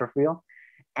 80s slasher feel.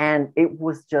 And it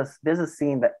was just, there's a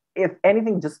scene that, if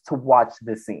anything, just to watch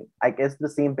this scene, like it's the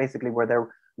scene basically where they're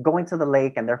going to the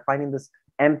lake and they're finding this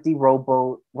empty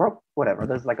whatever.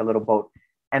 There's like a little boat.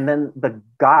 And then the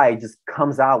guy just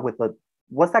comes out with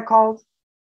what's that called?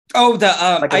 Oh,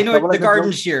 I know the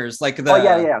garden shears, like the. Oh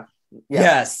yeah.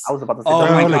 Yes, I was about to say. Oh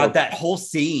my god, that whole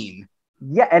scene.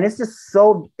 Yeah, and it's just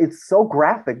so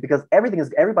graphic because everybody's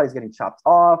getting chopped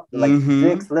off, like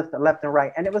dicks left and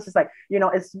right, and it was just like, you know,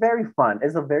 it's very fun.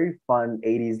 It's a very fun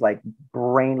 80s, like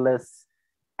brainless,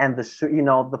 and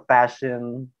the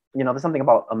fashion. You know, there's something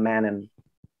about a man in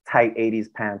tight 80s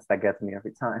pants that gets me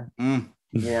every time.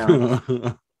 Yeah,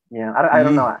 yeah. I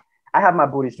don't know. I have my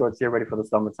booty shorts here ready for the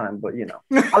summertime, but you know,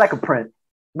 I like a print.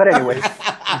 But anyways,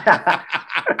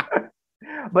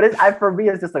 but for me,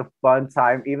 it's just a fun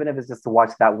time, even if it's just to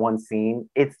watch that one scene.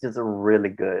 It's just really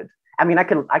good. I mean, I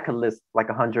could list like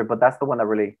 100, but that's the one that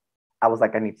really, I was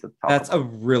like, I need to talk. That's a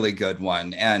really good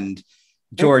one, and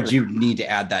George, you need to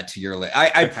add that to your list.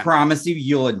 I promise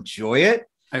you'll enjoy it.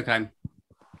 Okay.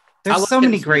 There's so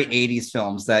many great 80s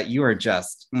films that you are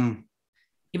just.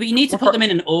 Yeah, but you need to put them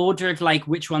in an order of like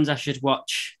which ones I should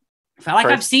watch. Like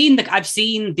I've seen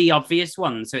the obvious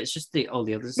ones, so it's just all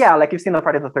the others. Yeah, like you've seen the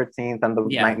Friday the 13th and the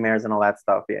Nightmares and all that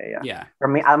stuff. Yeah. For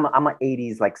me, I'm an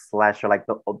 80s like slasher, like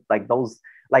those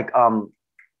like Final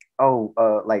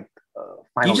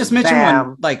you just mentioned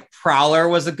one, like Prowler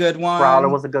was a good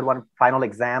one. Final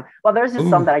Exam. Well, there's just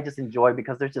some that I just enjoy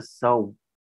because they're just so.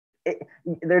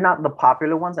 They're not the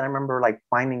popular ones, and I remember like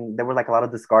finding there were like a lot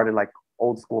of discarded like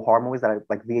old school horror movies that I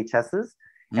like VHSs,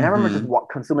 and I remember just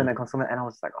consuming, and I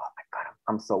was like, oh my god,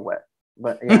 I'm so wet.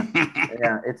 But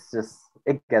yeah, it's just,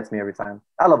 it gets me every time.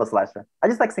 I love a slasher. I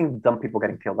just like seeing dumb people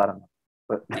getting killed. I don't know,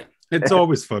 but it's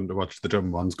always fun to watch the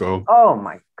dumb ones go. Oh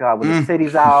my god, with the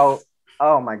titties out.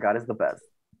 Oh my god, it's the best.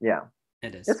 Yeah,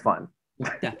 it is. It's fun.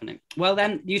 Definitely. Well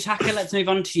then, Yutaka, let's move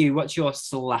on to you. What's your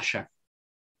slasher?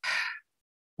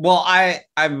 Well, I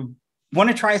want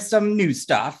to try some new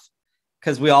stuff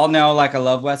because we all know, like, I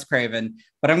love Wes Craven,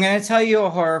 but I'm going to tell you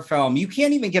a horror film you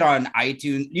can't even get on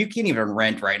iTunes. You can't even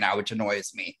rent right now, which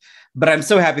annoys me, but I'm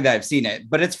so happy that I've seen it.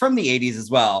 But it's from the 80s as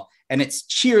well, and it's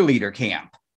Cheerleader Camp.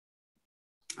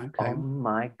 Okay. Oh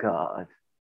my god.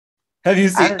 Have you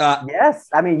seen? Yes.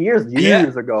 I mean, years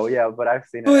ago. Yeah, but I've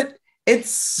seen it. But it's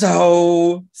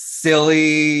so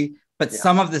silly. But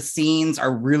some of the scenes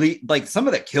are really, like, some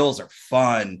of the kills are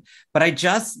fun. But I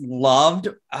just loved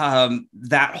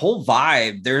that whole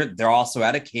vibe. They're also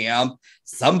at a camp.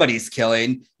 Somebody's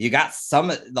killing. You got some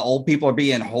of the old people are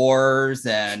being whores,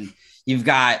 and You've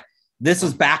got, this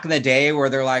was back in the day where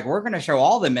they're like, we're going to show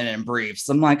all the men in briefs.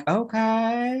 I'm like,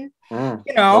 okay. You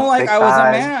know, like I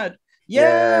wasn't mad.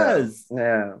 Yes.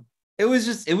 Yeah. It was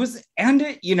just, it was, and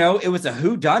it, you know, it was a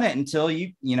whodunit until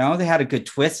you know, they had a good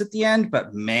twist at the end,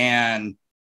 but man,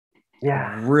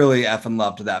 yeah, really effing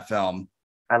loved that film.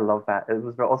 I love that. It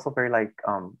was also very like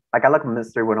I like a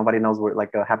mystery where nobody knows where,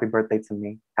 like a happy birthday to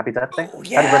me, happy death day, oh,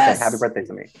 yes! happy birthday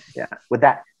to me. Yeah, with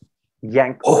that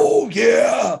yank. Oh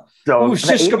yeah. So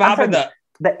shish kebab in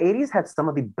the 80s had some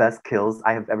of the best kills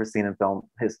I have ever seen in film,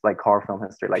 like horror film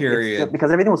history. Like because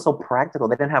everything was so practical.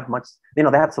 They didn't have much, you know,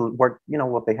 they had to work, you know,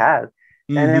 what they had.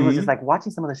 And it was just like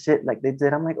watching some of the shit like they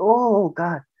did. I'm like, oh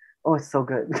God, oh, it's so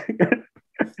good.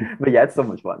 But yeah, it's so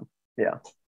much fun. Yeah.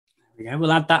 Yeah,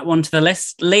 we'll add that one to the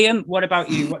list. Liam, what about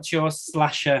you? What's your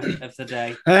slasher of the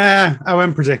day? I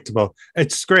went predictable.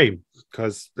 It's Scream,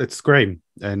 because it's Scream.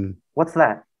 And what's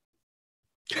that?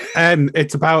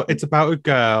 It's about a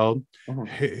girl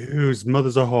whose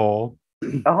mother's a whore.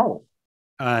 Oh.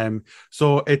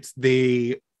 So it's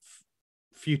the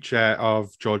future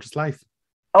of George's life.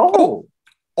 Oh.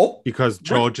 Because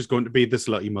George is going to be the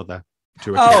slutty mother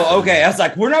to okay. I was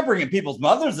like, we're not bringing people's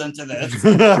mothers into this.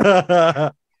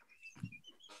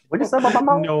 What did you say about my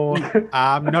mom? No,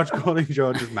 I'm not calling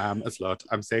George's mom a slut.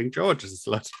 I'm saying George is a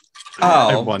slut.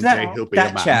 Oh, and one day he'll be a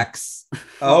man. That checks.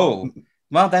 Oh,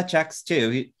 well, that checks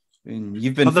too.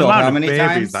 You've been filled how many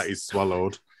times? That he's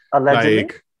swallowed. Allegedly.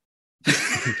 Like,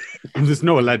 there's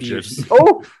no alleged.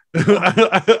 Oh.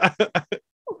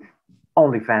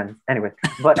 OnlyFans. Anyway,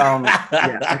 but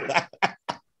yeah.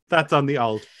 That's on the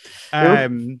old. Yeah.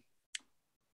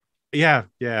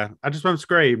 I just want to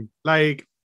Scream. Like,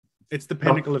 it's the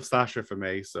pinnacle of slasher for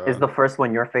me. So is the first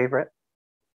one your favorite?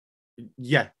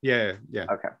 Yeah.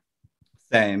 Okay.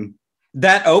 Same.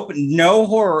 That no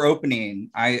horror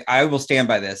opening. I will stand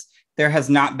by this. There has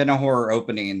not been a horror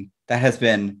opening that has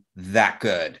been that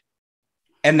good,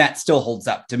 and that still holds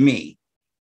up to me.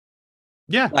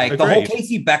 Yeah, like the whole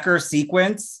Casey Becker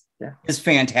sequence is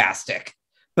fantastic.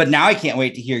 But now I can't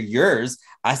wait to hear yours.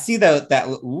 I see your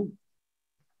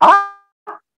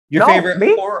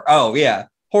favorite horror. Oh yeah.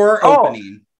 Horror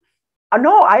opening.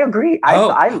 No, I agree.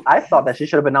 I thought that she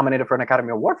should have been nominated for an Academy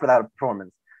Award for that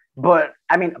performance. But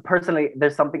I mean, personally,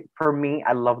 there's something for me.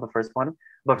 I love the first one,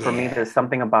 but for me, there's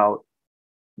something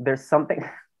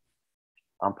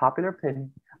unpopular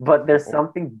opinion, but there's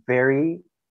something very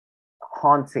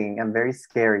haunting and very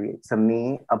scary to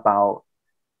me about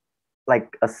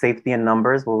like a safety in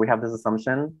numbers where we have this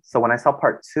assumption. So when I saw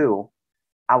part 2,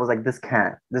 I was like, this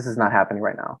is not happening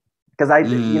right now.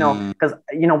 Because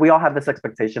we all have this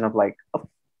expectation of like, oh,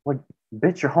 well,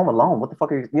 bitch, you're home alone. What the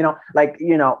fuck are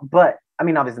you, but I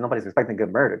mean, obviously nobody's expecting to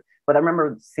get murdered. But I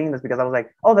remember seeing this because I was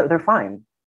like, oh, they're fine.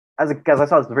 Because I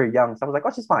saw I was very young. So I was like,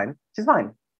 oh, she's fine. She's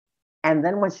fine. And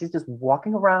then when she's just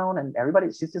walking around and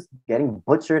she's just getting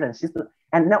butchered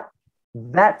and now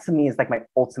that to me is like my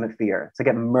ultimate fear, to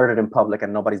get murdered in public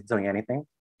and nobody's doing anything.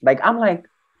 Like, I'm like,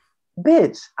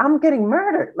 bitch, I'm getting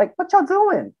murdered. Like, what y'all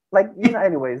doing? Like,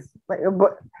 anyways,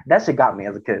 but that shit got me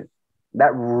as a kid.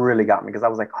 That really got me because I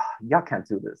was like, oh, y'all can't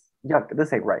do this.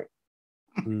 This ain't right.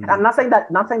 I'm not saying that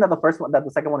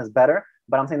the second one is better,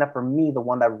 but I'm saying that for me, the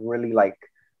one that really like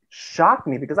shocked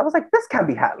me because I was like, this can't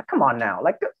be happening. Come on now.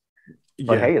 Like,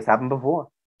 but hey, it's happened before.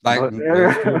 Like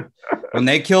when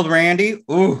they killed Randy,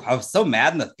 ooh, I was so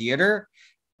mad in the theater.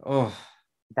 Oh,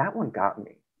 that one got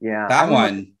me. Yeah, that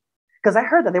one. Because I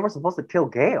heard that they were supposed to kill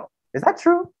Gail. Is that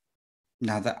true?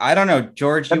 No, I don't know,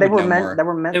 George.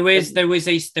 There was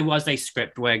a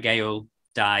script where Gail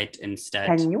died instead.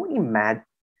 Can you imagine?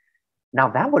 Now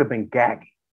that would have been gaggy.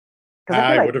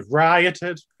 I would have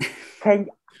rioted. There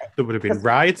would have been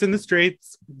riots in the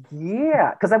streets.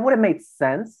 Yeah, because that would have made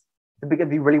sense.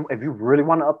 If you really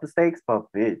want to up the stakes, but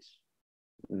bitch,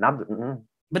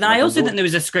 But I also think there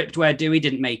was a script where Dewey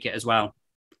didn't make it as well.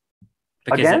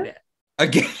 Again.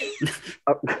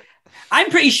 I'm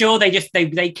pretty sure they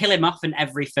kill him off in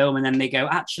every film, and then they go,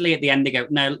 actually, at the end they go,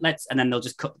 no, and then they'll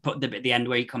just put the bit at the end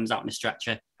where he comes out in a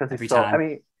stretcher every time. I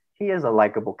mean, he is a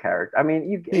likable character. I mean,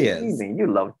 you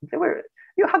love him.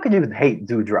 How could you hate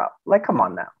Dewdrop? Like, come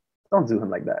on now, don't do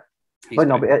him like that. But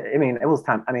I mean, it was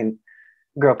time. I mean,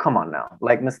 girl, come on now.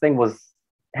 Like, Miss Thing was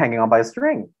hanging on by a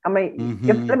string. I mean,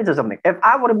 let me tell you something. If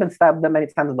I would have been stabbed that many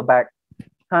times in the back,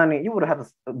 honey, you would have had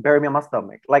to bury me on my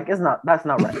stomach. Like, that's not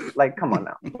right. Like, come on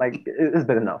now. Like, it's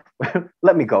been enough.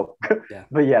 Let me go. Yeah.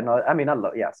 But yeah, no, I mean,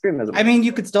 Scream is. I mean,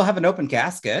 you could still have an open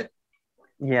casket.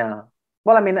 Yeah.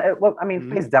 Well, I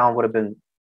mean, face down would have been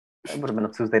a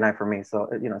Tuesday night for me. So,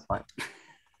 it's fine.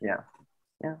 Yeah.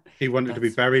 Yeah. He wanted to be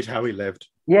buried how he lived.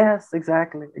 Yes,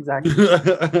 exactly.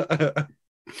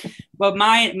 Well,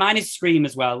 mine is Scream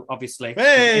as well, obviously.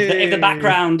 Hey! If the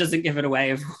background doesn't give it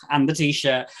away, and the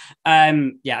t-shirt,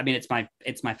 yeah, I mean, it's my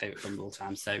favorite film of all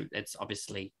time, so it's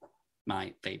obviously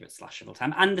my favorite slasher of all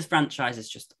time, and the franchise is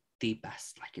just the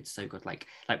best. Like, it's so good. Like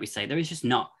we say, there is just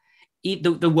not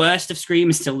the worst of Scream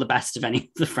is still the best of any of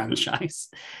the franchise.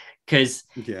 Because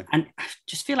and I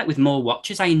just feel like with more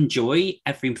watches, I enjoy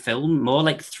every film more.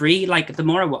 Like 3, like the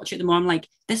more I watch it, the more I'm like,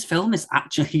 this film is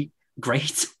actually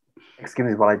great. Excuse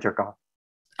me while I jerk off.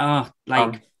 Oh,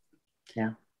 like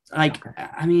yeah, like okay.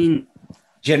 I mean,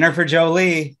 Jennifer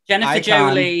Jolie,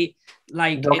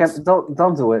 like don't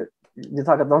do it. You're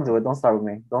talking. Don't do it. Don't start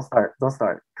with me. Don't start.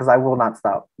 Because I will not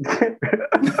stop.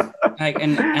 Like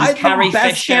and Carrie the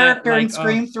best Fisher, character in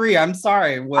Scream 3. I'm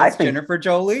sorry, was Jennifer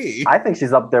Jolie. I think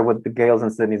she's up there with the Gales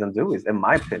and Sydneys and Deweys, in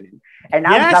my opinion. And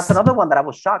that's another one that I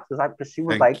was shocked because she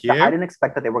was I didn't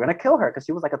expect that they were gonna kill her because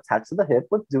she was like attached to the hip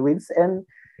with Deweys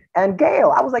and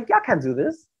Gale. I was like, y'all can't do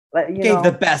this. Like, you gave know,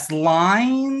 the best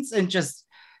lines and just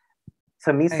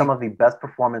to me, some of the best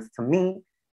performance to me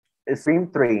is Scream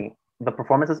 3. The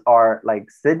performances are like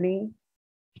Sydney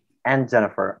and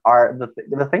Jennifer are the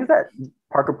things that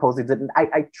Parker Posey didn't.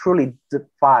 I truly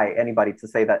defy anybody to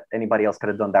say that anybody else could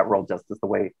have done that role justice the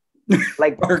way,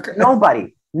 like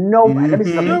nobody. Let me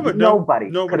say something.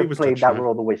 Nobody could have played that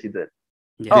role the way she did.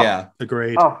 Yeah,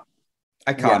 agreed. Oh,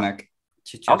 iconic.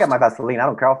 Yeah. I'll get my Vaseline. I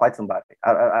don't care. I'll fight somebody.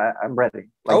 I'm ready.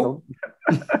 Like,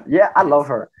 yeah, I love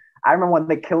her. I remember when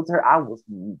they killed her, I was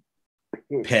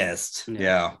pissed.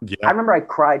 Yeah. I remember I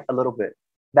cried a little bit.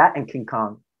 That and King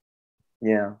Kong.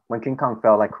 Yeah, when King Kong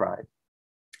fell, I cried.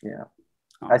 Yeah,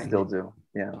 I still do.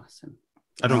 Yeah. Awesome.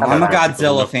 I'm a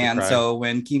Godzilla fan, so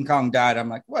when King Kong died, I'm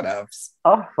like, what else?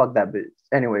 Oh, fuck that bitch.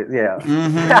 Anyways, yeah.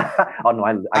 Mm-hmm. Oh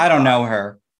no, I don't know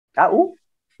her.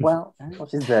 Well,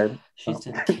 she's dead. She's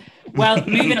dead. Well,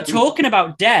 moving on, talking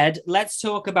about dead, let's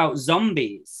talk about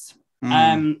zombies.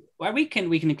 Well, we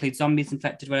can include zombies,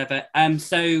 infected, whatever.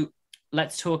 So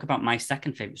let's talk about my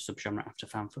second favorite subgenre after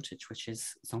found footage, which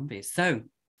is zombies. So,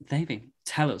 Davey,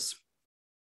 tell us.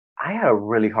 I had a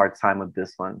really hard time with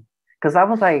this one because I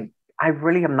was like, I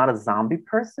really am not a zombie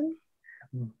person,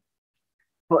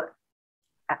 but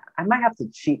I might have to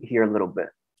cheat here a little bit.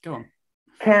 Go on.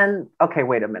 Okay,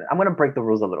 wait a minute. I'm going to break the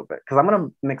rules a little bit because I'm going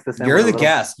to mix this in. You're the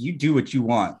guest. You do what you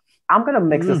want. I'm going to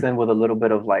mix this in with a little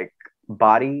bit of like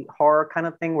body horror kind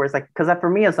of thing where it's like, because for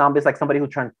me, a zombie is like somebody who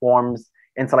transforms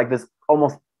into like this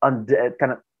almost undead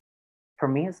kind of, for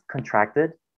me, it's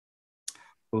Contracted.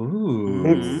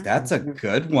 Ooh, that's a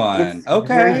good one. It's okay.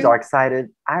 Very dark-sided.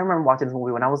 I remember watching this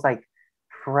movie when I was like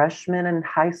freshman in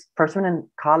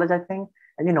college, I think.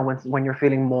 And you know, when you're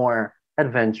feeling more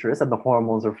adventurous and the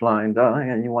hormones are flying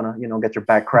and you want to, get your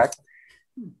back cracked.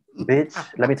 Bitch,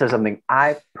 let me tell you something.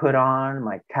 I put on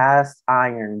my cast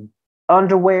iron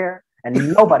underwear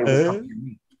and nobody was talking to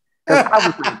me. Because I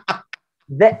was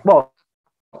like,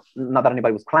 not that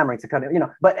anybody was clamoring to cut it,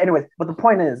 But anyways, but the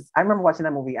point is, I remember watching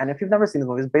that movie, and if you've never seen this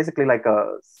movie, it's basically like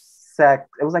a sex.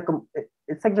 It was like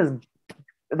it's like just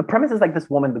the premise is like this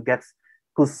woman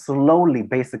who's slowly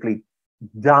basically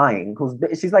dying,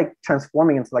 she's like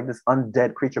transforming into like this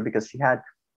undead creature because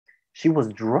she was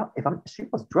drugged. She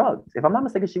was drugged. If I'm not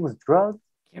mistaken, she was drugged.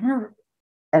 Can't remember.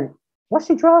 And was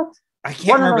she drugged? I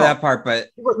can't remember that part, but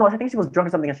I think she was drugged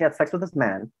or something, and she had sex with this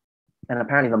man. And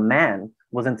apparently the man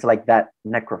was into like that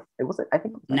necrophilia.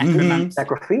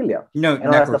 No,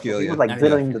 necrophilia. He was like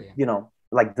diddling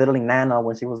like diddling Nana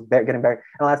when she was getting buried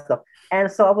and all that stuff.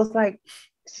 And so I was like,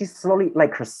 she's slowly,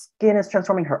 like her skin is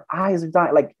transforming, her eyes are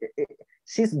dying, like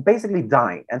she's basically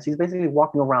dying, and she's basically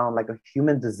walking around like a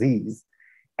human disease.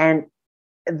 And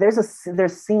there's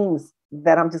scenes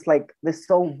that I'm just like, they're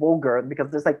so vulgar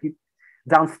because there's like you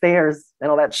downstairs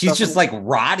and all that. She's stuff. just like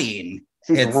rotting.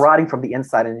 She's rotting from the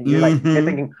inside, and you're like, you're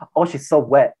thinking, oh, she's so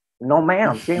wet. No,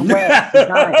 ma'am, she ain't wet. She's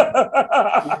dying.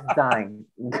 She's dying.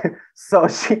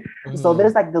 So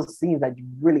there's like those scenes that you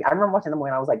really. I remember watching them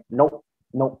when I was like, nope,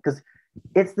 because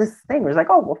it's this thing where it's like,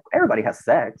 oh, well, everybody has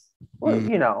sex.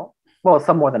 Well, well,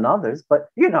 some more than others, but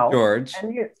George.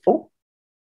 And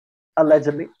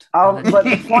allegedly. But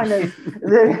the point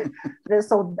is,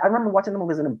 so I remember watching the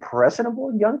movie as an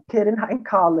impressionable young kid in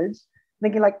college,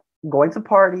 thinking like going to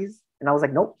parties. And I was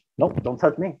like, nope, don't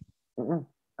touch me.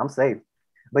 I'm safe.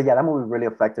 But yeah, that movie really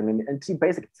affected me. And she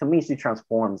basically, to me, she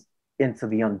transforms into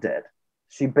the undead.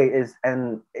 She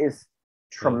is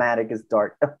traumatic, it's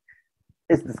dark.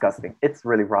 It's disgusting. It's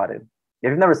really rotted.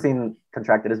 If you've never seen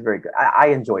Contracted, it's very good. I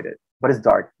enjoyed it, but it's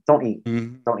dark. Don't eat.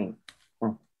 Don't eat.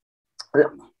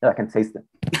 I can taste it.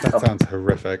 That sounds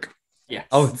horrific. Yes.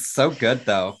 Oh, it's so good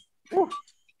though.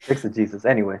 Thanks to Jesus.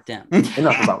 Anyway, Damn.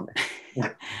 enough about me.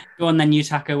 Go on then, you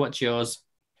Taco. What's yours?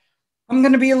 I'm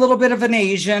gonna be a little bit of an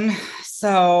Asian,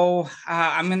 so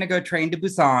I'm gonna go Train to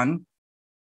Busan.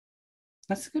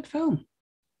 That's a good film.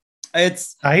 I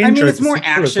mean, it's more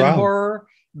action horror,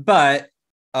 but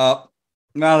well,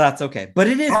 that's okay. But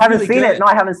it is. I haven't really seen good. it. No,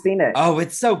 I haven't seen it. Oh,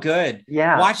 it's so good.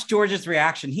 Yeah. Watch George's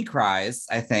reaction. He cries,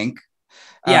 I think.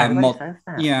 Yeah.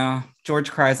 Yeah.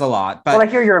 George cries a lot. But well,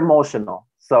 I hear you're emotional.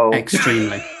 So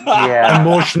extremely. Yeah.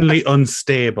 Emotionally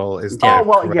unstable is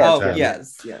the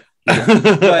yes.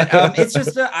 But it's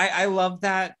just I love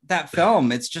that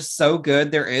film. It's just so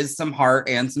good. There is some heart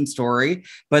and some story,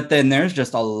 but then there's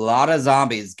just a lot of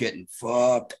zombies getting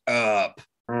fucked up.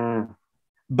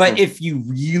 But if you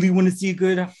really want to see a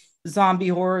good zombie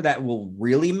horror that will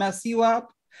really mess you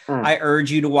up, I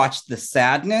urge you to watch The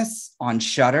Sadness on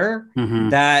Shudder.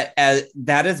 That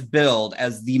is billed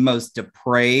as the most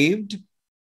depraved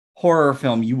horror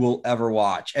film you will ever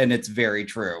watch, and it's very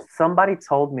true. Somebody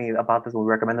told me about this movie,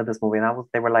 recommended this movie, and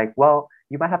they were like, well,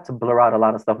 you might have to blur out a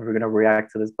lot of stuff if you're going to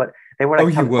react to this, but they were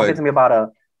like talking to me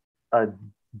about a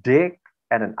dick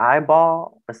and an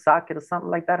eyeball, a socket or something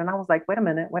like that, and I was like, wait a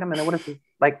minute, what is this?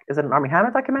 Like, is it an Armie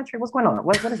Hammer documentary? What's going on?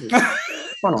 What is this?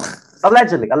 What's going on?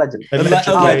 Allegedly. Yeah.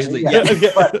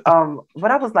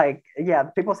 But I was like, yeah,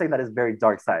 people say that it's very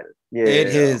dark-sided. Yeah, it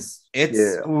is.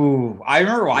 Ooh, I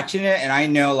remember watching it, and I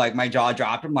know, like, my jaw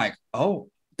dropped. I'm like, oh,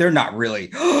 they're not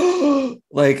really.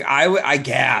 Like, I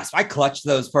gasped. I clutched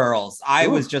those pearls. I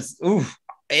was just,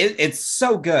 it's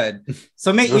so good.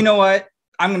 So, mate, you know what?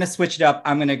 I'm going to switch it up.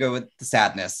 I'm going to go with The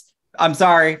Sadness. I'm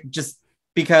sorry, just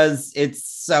because it's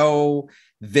so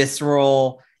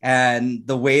visceral, and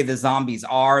the way the zombies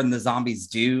are and the zombies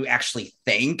do actually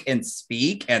think and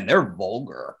speak, and they're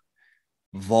vulgar.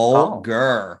 I'm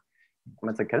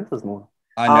going to get into this movie.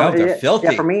 I know, they're filthy.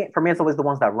 Yeah, for me, it's always the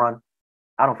ones that run.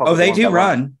 I don't fuck with they the ones do that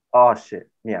run. Oh,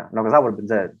 shit. Yeah. No, because I would have been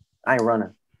dead. I ain't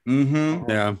running.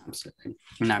 Yeah.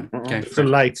 No. It's a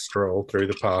light stroll through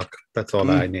the park. That's all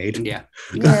I need. Yeah.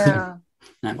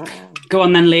 No. Go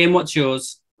on then, Liam. What's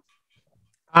yours?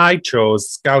 I chose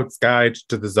Scout's Guide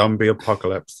to the Zombie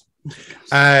Apocalypse.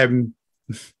 What?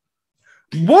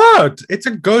 It's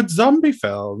a good zombie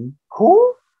film.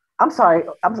 Who? I'm sorry.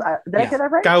 Did I get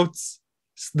that right?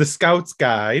 The Scout's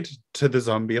Guide to the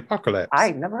Zombie Apocalypse.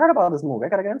 I never heard about this movie. I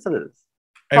gotta get into this.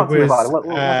 Talk to me about it. What's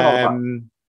it all about?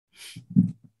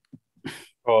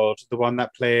 Called the one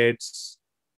that played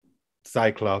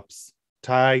Cyclops,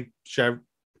 Ty Sheridan.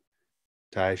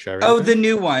 Oh, the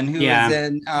new one who is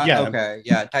in. Ty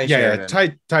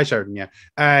Sheridan. Ty Sheridan. Yeah.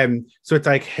 So it's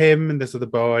like him and this other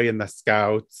boy and the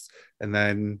scouts, and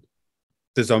then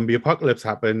the zombie apocalypse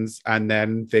happens, and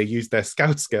then they use their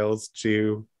scout skills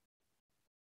to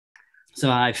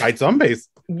fight zombies.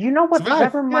 You know what?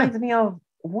 That reminds me of,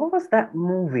 what was that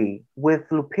movie with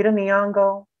Lupita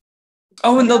Nyong'o?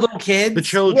 Oh, and the little kids, the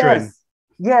children.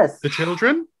 Yes. The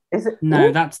children. Is it?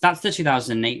 No, that's the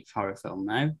 2008 horror film.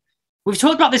 No. We've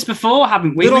talked about this before,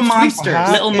 haven't we? Little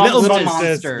Monsters. Little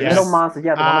Monsters. Yes. Little Monsters.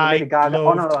 Yeah, the one with Lady Gaga.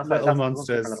 Oh no, Little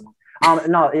Monsters.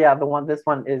 No, yeah, this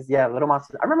one is Little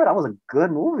Monsters. I remember that was a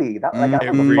good movie. That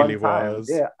it really was.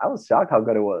 Yeah, I was shocked how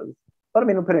good it was. But I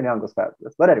mean, Lupita Nyong'o's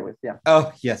fabulous. But anyways, yeah.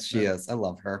 Oh yes, she is. I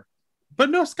love her. But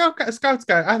no, Scout's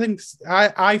Guide. I think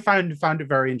I found it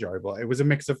very enjoyable. It was a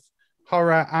mix of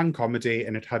horror and comedy,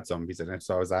 and it had zombies in it.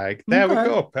 So I was like, there we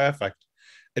go, perfect.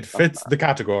 It fits the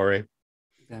category.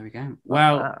 There we go.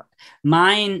 Well,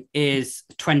 mine is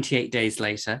 28 Days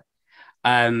Later,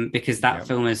 because that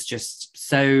film is just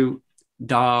so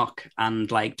dark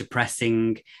and like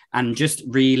depressing and just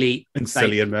really... And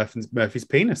Cillian Murphy's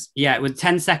penis. Yeah, with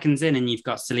 10 seconds in and you've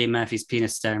got Cillian Murphy's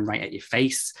penis staring right at your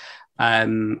face.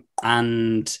 And...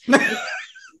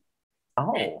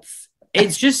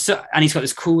 It's just so... And he's got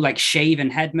this cool like shaven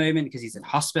head moment because he's in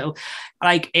hospital.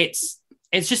 Like it's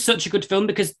just such a good film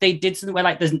because they did something where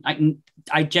like there's like,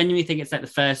 I genuinely think it's like the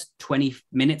first 20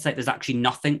 minutes, like there's actually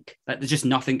nothing, like there's just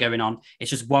nothing going on.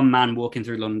 It's just one man walking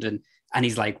through London and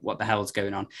he's like, what the hell's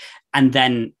going on? And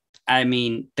then, I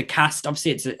mean, the cast,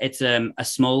 obviously it's a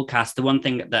small cast. The one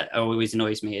thing that always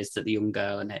annoys me is that the young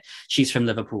girl in it, she's from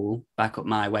Liverpool, back up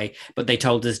my way, but they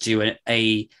told us to do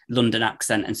a London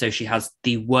accent. And so she has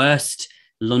the worst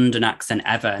London accent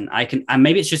ever, and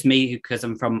maybe it's just me because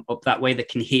I'm from up that way that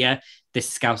can hear this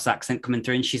Scouse accent coming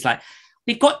through, and she's like,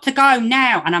 we've got to go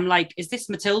now, and I'm like, is this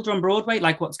Matilda on Broadway?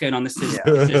 Like, what's going on? This is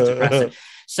depressing.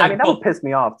 So I mean, that would piss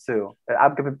me off too.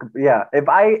 If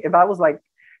I was like,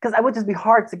 because it would just be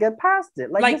hard to get past it.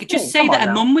 Like just say that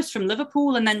a mum was from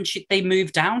Liverpool and then they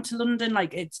moved down to London.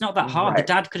 Like, it's not that hard. Right.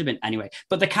 The dad could have been anyway,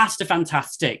 but the cast are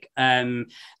fantastic.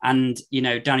 And you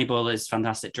know, Danny Boyle is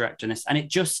fantastic director in this, and it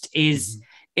just is.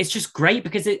 It's just great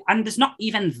because there's not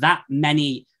even that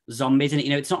many zombies in it.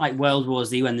 You know, it's not like World War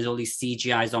Z when there's all these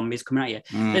CGI zombies coming at you.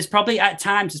 There's probably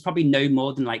no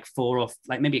more than like 4 or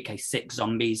like maybe 6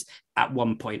 zombies at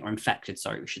one point, or infected,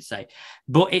 sorry, we should say.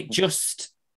 But it's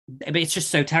just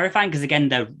so terrifying because again,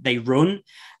 they run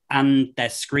and their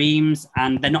screams,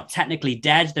 and they're not technically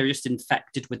dead. They're just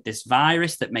infected with this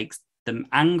virus that makes them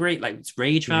angry. Like, it's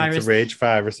rage virus. It's a rage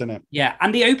virus, isn't it? Yeah.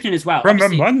 And the opening as well. From a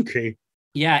monkey.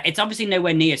 Yeah, it's obviously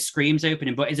nowhere near Scream's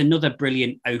opening, but it's another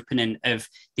brilliant opening of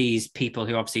these people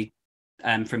who obviously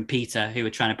from Peter, who are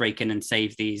trying to break in and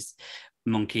save these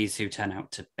monkeys who turn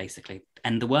out to basically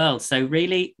end the world. So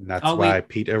really, that's why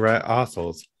Peter are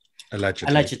arseholes.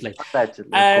 Allegedly.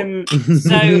 So,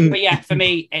 but yeah, for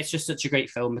me, it's just such a great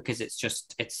film because it's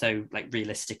so like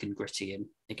realistic and gritty, and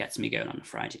it gets me going on a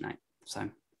Friday night. So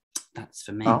that's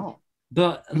for me. Oh.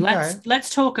 But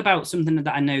let's talk about something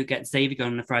that I know gets Xavier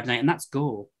going on a Friday night, and that's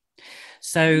Gore.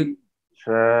 So,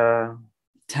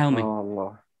 tell me. Oh,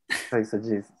 Lord. Thanks to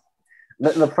Jesus.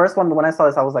 The first one, when I saw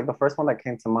this, I was like, the first one that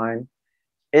came to mind,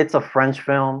 it's a French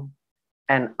film,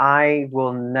 and I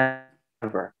will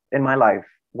never in my life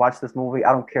watch this movie.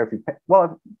 I don't care if you pay,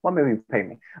 well, maybe you pay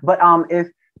me. But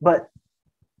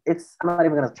it's, I'm not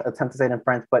even going to attempt to say it in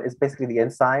French, but it's basically the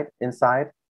Inside. It's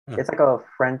like a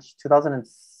French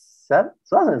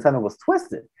 2007 was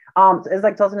Twisted. It's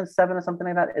like 2007 or something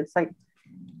like that. It's like,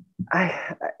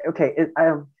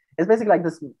 it's basically like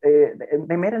this.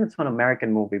 They made it into an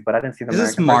American movie, but I didn't see the. Is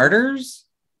this Martyrs?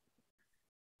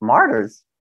 Martyrs?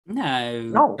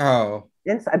 No. Oh.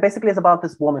 Basically, it's about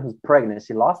this woman who's pregnant.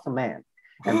 She lost a man,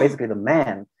 and basically the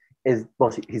man is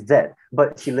he's dead,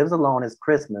 but she lives alone. It's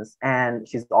Christmas, and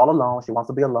she's all alone. She wants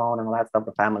to be alone and all that stuff.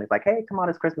 The family's like, "Hey, come on,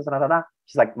 it's Christmas," and da da da.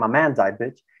 She's like, "My man died,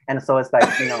 bitch," and so it's like,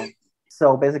 you know.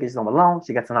 So basically, she's home alone.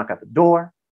 She gets to knock at the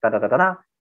door, da da da da da,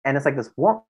 and it's like this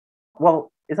one.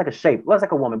 Well, it's like a shape. Well, it's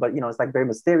like a woman, but you know, it's like very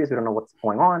mysterious. We don't know what's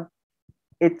going on.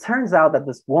 It turns out that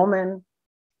this woman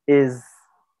is.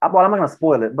 Well, I'm not gonna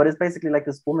spoil it, but it's basically like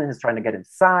this woman is trying to get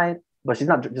inside, but she's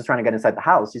not just trying to get inside the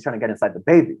house. She's trying to get inside the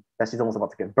baby that she's almost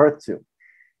about to give birth to.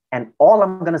 And all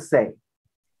I'm gonna say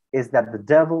is that the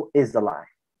devil is a lie,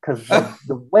 because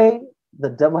the way the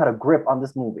devil had a grip on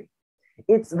this movie.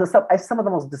 It's some of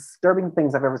the most disturbing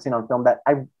things I've ever seen on film, that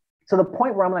to the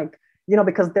point where I'm like, you know,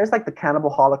 because there's like the cannibal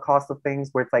holocaust of things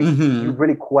where it's like you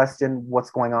really question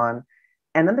what's going on.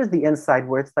 And then there's the Inside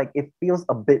where it's like, it feels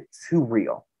a bit too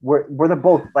real, where they're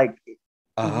both like,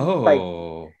 like,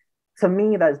 to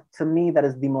me that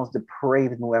is the most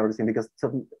depraved movie I've ever seen, because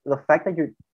the fact that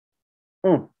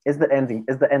is the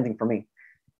ending for me.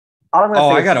 All I'm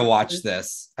gonna say I gotta watch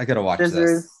this. I gotta watch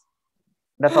this.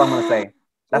 That's all I'm gonna say.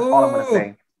 That's all I'm gonna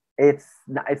say. It's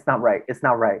not right. It's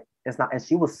not right. It's not. And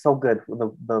she was so good.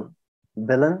 The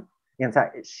villain,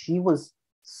 she was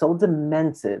so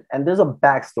demented. And there's a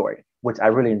backstory which I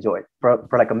really enjoyed for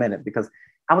like a minute, because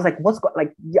I was like,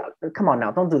 yeah, come on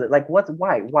now, don't do that. Like, why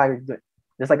are you doing?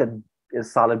 There's like a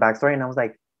solid backstory, and I was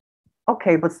like,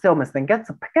 okay, but still, Miss Thing, get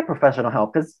professional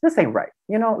help, because this ain't right.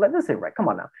 You know, like, this ain't right. Come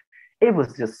on now. It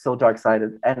was just so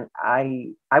dark-sided, and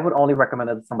I would only recommend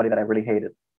it to somebody that I really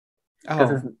hated.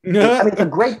 Because it's a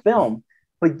great film,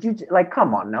 but you like,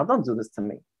 come on now, don't do this to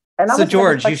me. And so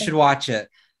George, you should watch it.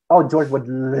 Oh, George would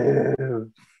live.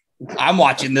 I'm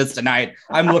watching this tonight.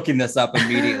 I'm looking this up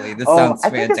immediately. This sounds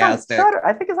fantastic.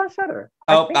 I think it's on Shudder.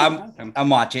 I'm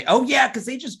watching. Oh yeah, because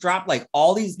they just dropped like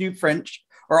all these new French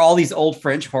or all these old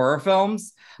French horror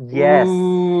films. Yes.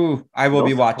 Ooh, I will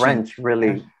be watching. French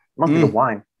really must be the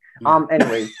wine.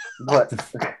 Anyways, but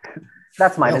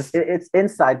that's mine. It's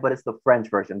Inside, but it's the French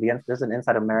version. There's an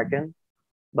Inside American,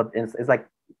 but it's like,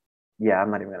 yeah, I'm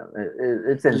not even gonna.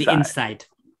 It's Inside. The Inside.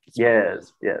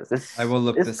 Yes. I will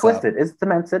look this twisted. up. It's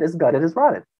demented. It's gutted. It's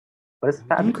rotted. But it's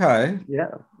fabulous. Okay. Yeah.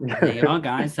 There you are,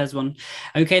 guys. There's one.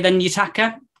 Okay, then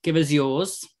Yutaka, give us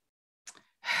yours.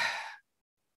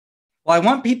 Well, I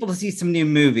want people to see some new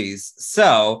movies,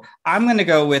 so I'm going to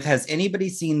go with, has anybody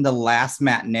seen The Last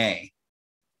Matinee?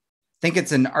 I think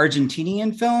it's an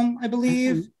Argentinian film, I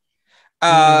believe.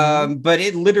 But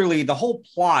it literally, the whole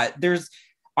plot, there's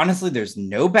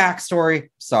no backstory,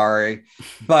 sorry,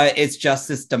 but it's just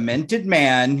this demented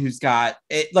man who's got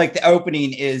it. Like, the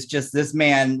opening is just this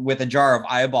man with a jar of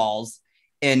eyeballs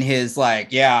in his,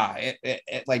 like,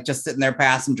 like just sitting there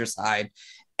passenger side.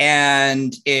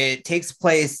 And it takes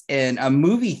place in a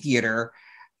movie theater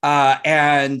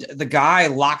and the guy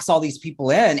locks all these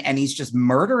people in and he's just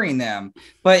murdering them,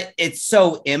 but it's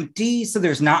so empty, so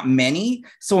there's not many,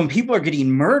 so when people are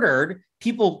getting murdered,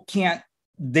 people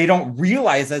they don't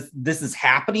realize that this is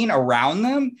happening around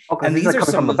them. Okay, and these are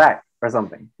coming from the back or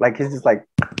something, like he's just like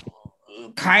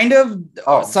kind of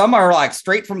some are like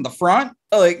straight from the front,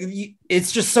 like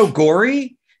it's just so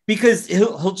gory because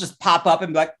he'll just pop up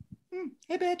and be like,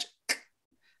 hey bitch,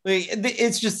 like,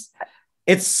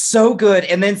 it's so good.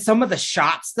 And then some of the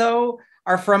shots though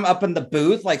are from up in the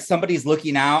booth, like somebody's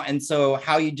looking out, and so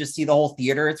how you just see the whole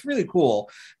theater, it's really cool.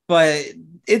 But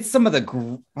it's some of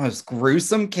the most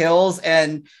gruesome kills,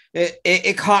 and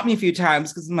it caught me a few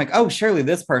times because I'm like, oh, surely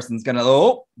this person's gonna,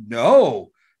 oh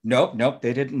no, nope,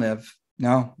 they didn't live.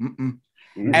 No.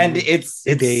 And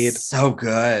it's so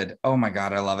good. Oh my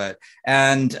god, I love it.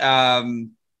 And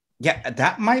yeah,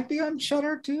 that might be on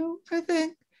Shudder too, I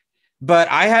think. But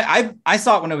I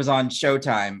saw it when it was on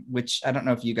Showtime, which I don't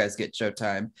know if you guys get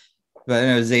Showtime, but I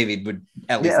know Zavid would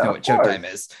at least know what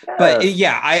Showtime is. Yeah. But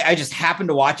yeah, I just happened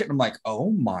to watch it and I'm like,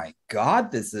 oh my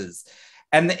god, this is,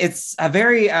 and it's a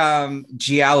very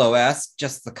giallo-esque,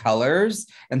 just the colors,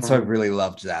 and so I really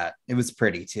loved that. It was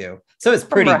pretty too. So it's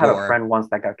pretty. I had a friend once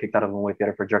that got kicked out of a movie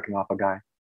theater for jerking off a guy.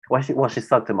 Well, she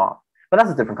sucked him off, but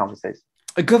that's a different conversation.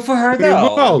 Good for her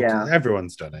though. Well, yeah,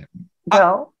 everyone's done it.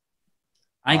 Well,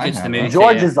 I go to the movie.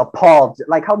 George is appalled.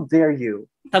 Like, how dare you?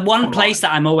 The one place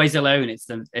that I'm always alone, it's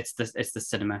the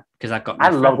cinema, because I've got. I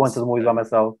love going to the movies by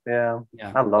myself. Yeah,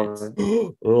 I love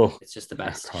it. Oh, it's just the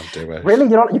best. I can't do it. Really,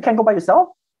 you can't go by yourself?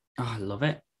 Oh, I love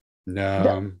it.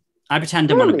 No, I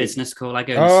pretend I'm on a business call. I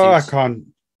go. I can't.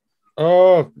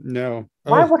 Oh no.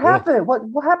 Why? What happened?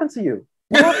 What happened to you?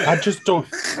 I just don't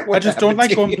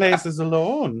like going places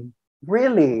alone.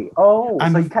 Really? Oh,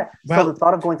 so you can't. So the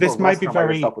thought of going to a restaurant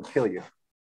by yourself would kill you.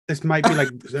 This might be like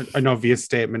an obvious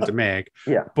statement to make,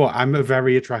 but I'm a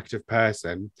very attractive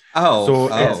person.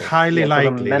 It's highly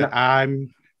likely that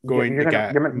I'm going to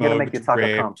get mugged,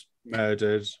 raped,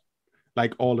 murdered,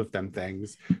 like all of them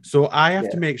things. So I have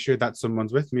to make sure that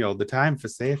someone's with me all the time for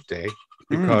safety,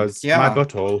 because my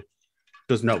butthole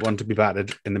does not want to be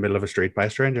battered in the middle of a street by a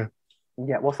stranger.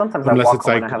 Yeah, well, sometimes I walk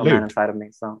home and I have a man inside of me.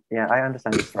 So yeah, I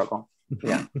understand the struggle.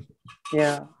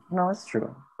 Yeah, no, it's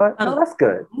true. But no, that's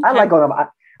good. Okay. I like going.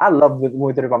 I love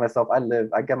movie theater by myself. I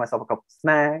get myself a couple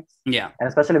snacks. Yeah. And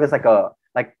especially if it's because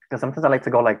sometimes I like to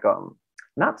go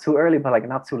not too early, but like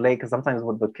not too late, because sometimes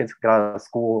when the kids get out of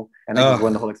school and they just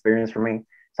ruin the whole experience for me.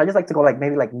 So I just like to go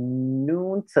maybe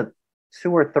noon to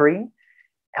 2 or 3.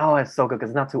 Oh, it's so good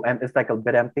because it's not too empty. It's like a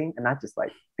bit empty, and I just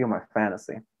feel my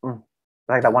fantasy.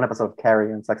 Like that one episode of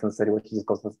Carrie in Sex and the City, where she just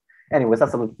goes. Anyways,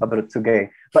 that's a bit too gay.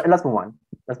 But let's move on.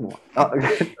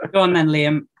 Go on then,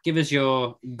 Liam. Give us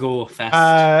your gore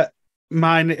fest.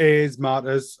 Mine is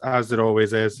Martyrs, as it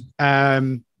always is.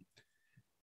 I've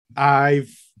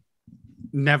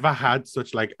never had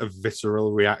such a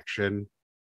visceral reaction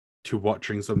to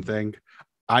watching something.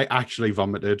 I actually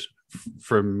vomited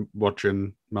from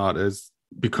watching Martyrs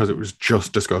because it was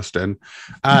just disgusting.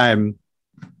 But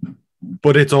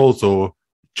it's also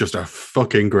just a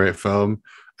fucking great film.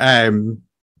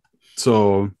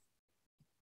 So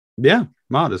yeah,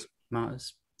 Martyrs.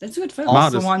 It's a good film.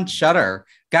 Also on Shudder.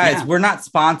 Guys, we're not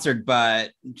sponsored,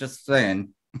 but just saying.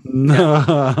 No.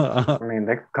 I mean,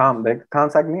 they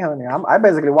contact me, honey. I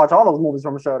basically watch all those movies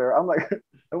from Shudder. I'm like,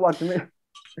 they're watching me.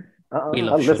 We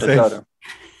love Shudder.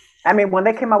 I mean, when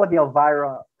they came out with the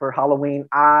Elvira for Halloween,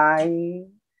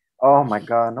 oh my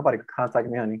god, nobody could contact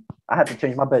me, honey. I had to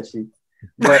change my bed sheet.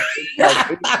 But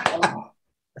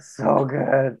it's so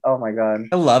good. Oh my god.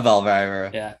 I love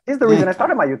Elvira. Yeah. She's the reason I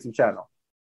started my YouTube channel.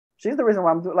 She's the reason why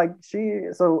I'm doing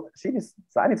so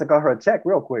I need to cut her a check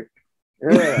real quick.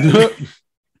 Yeah.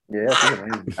 Yeah, she's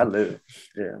amazing. I live.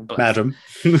 Yeah. Madam,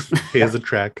 here's a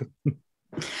track.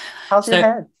 How's your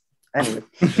head? Anyway.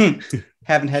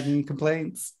 Haven't had any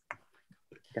complaints.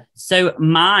 Okay. So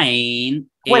mine.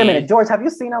 Wait a minute, George. Have you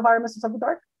seen Elvira, Mistress of the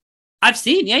Dark? I've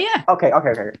seen, yeah. Okay.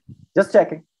 Just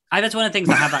checking. That's one of the things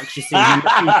I have actually seen.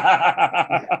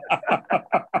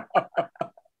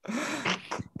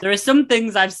 There are some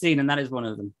things I've seen, and that is one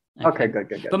of them. Okay,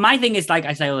 good. But my thing is, like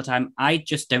I say all the time, I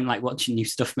just don't like watching new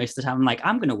stuff most of the time. I'm like,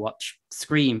 I'm going to watch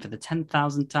Scream for the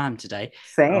 10,000th time today.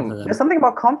 Same. There's something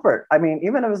about comfort. I mean,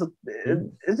 even if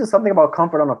it's just something about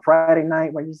comfort on a Friday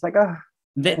night where you're just like,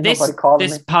 this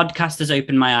podcast has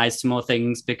opened my eyes to more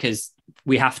things because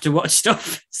we have to watch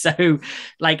stuff. So,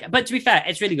 but to be fair,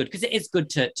 it's really good because it is good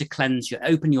to cleanse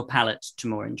open your palate to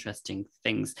more interesting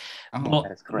things. Oh,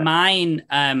 that is correct. Mine,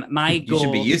 my you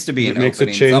should be used to being makes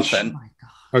opening a change. Something. Oh my God.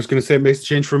 I was going to say it makes a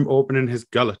change from opening his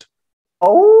gullet.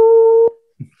 Oh.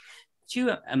 Could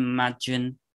you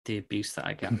imagine the abuse that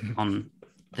I get on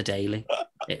the daily?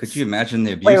 Could you imagine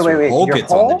the abuse your whole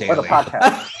gets on the daily? Or the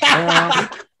podcast?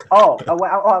 I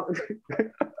love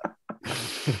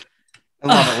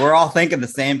it. We're all thinking the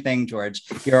same thing, George.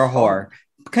 You're a whore.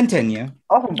 Continue.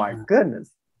 Oh my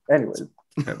goodness. Anyways.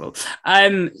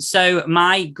 So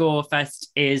my Gore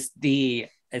Fest is I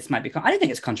don't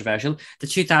think it's controversial, the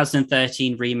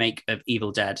 2013 remake of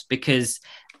Evil Dead, because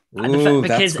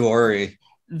that's gory.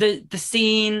 The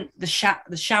scene, the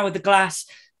shower, the glass,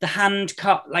 the hand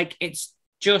cut, like it's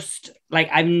just like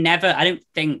I don't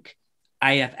think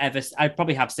I have ever, I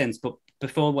probably have since, but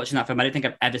before watching that film, I don't think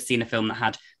I've ever seen a film that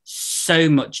had so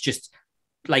much just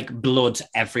like blood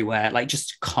everywhere, like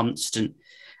just constant.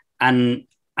 And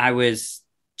I was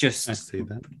just, I see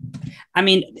that. I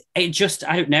mean, it just,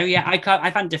 I don't know. Yeah,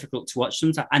 I find it difficult to watch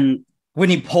sometimes. And when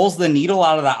he pulls the needle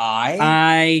out of the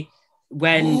eye,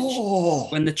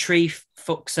 when the tree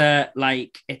fucks her,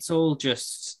 like it's all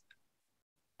just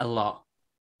a lot.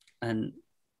 And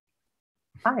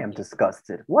I am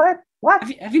disgusted. What?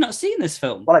 Have you not seen this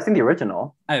film? Well, I've seen the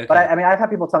original. Oh, okay. But I mean, I've had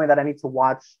people tell me that I need to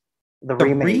watch the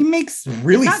remake. Remake's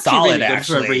really solid, really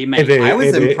actually. For a remake. I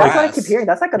was impressed. That's what I keep hearing.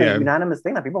 That's like a unanimous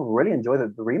thing that people really enjoy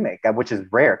the remake, which is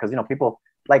rare because people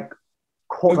like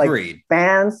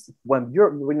fans when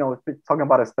you're talking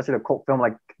about especially a cult film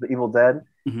like The Evil Dead.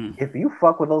 Mm-hmm. If you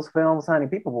fuck with those films, honey,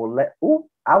 people will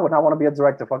I would not want to be a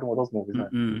director fucking with those movies. No,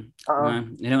 you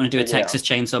don't want to do a Texas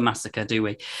Chainsaw Massacre, do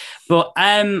we? But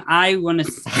I want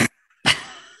to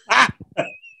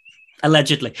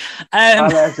allegedly.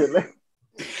 Allegedly.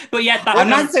 But yeah, I'm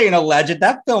not saying alleged.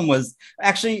 That film was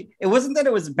actually, it wasn't that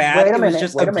it was bad. It was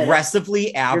just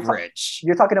aggressively average.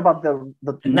 You're talking about the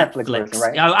Netflix version,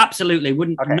 right? Oh, absolutely.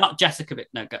 Not Jessica, but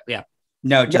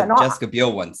no, Jessica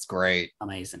Biel one's great.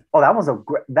 Amazing. Oh, that was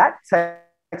that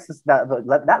Texas, that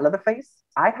Leatherface.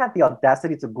 I had the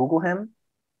audacity to Google him.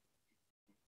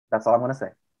 That's all I'm gonna say.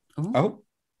 Oh,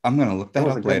 I'm gonna look that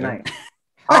up later.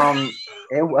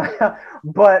 It was,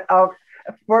 but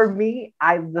for me,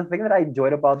 the thing that I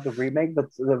enjoyed about the remake, the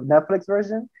Netflix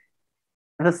version,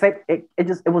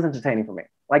 it was entertaining for me.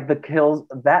 Like the kills,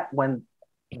 I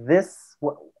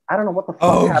don't know what the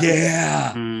fuck happened.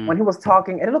 Yeah. When he was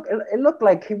talking, it looked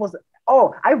like he was.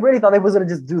 Oh, I really thought they was gonna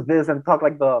just do this and talk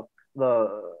like the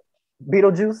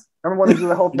Beetlejuice. Remember when they do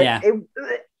the whole thing?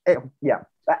 Yeah.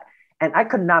 And I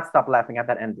could not stop laughing at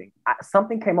that ending.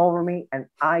 Something came over me, and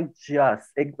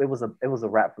it was a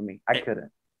wrap for me. I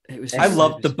couldn't. I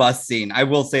loved the bus scene. I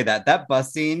will say that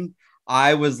bus scene,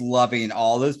 I was loving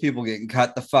all those people getting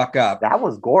cut the fuck up. That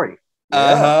was gory.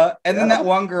 And then that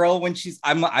one girl, when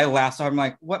I laughed, so I'm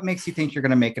like, what makes you think you're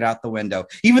gonna make it out the window?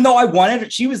 Even though I wanted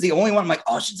it, she was the only one. I'm like,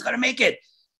 oh, she's gonna make it.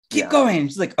 Keep going.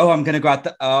 She's like, oh, I'm gonna go out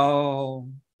the. Oh.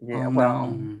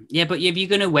 Yeah, yeah, but if you're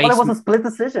gonna waste, it was a split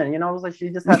decision, it was like she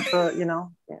just had to,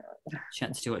 she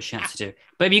had to do what she had to do.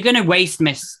 But if you're gonna waste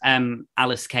Miss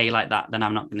Alice Kay like that, then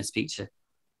I'm not gonna speak to her,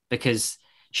 because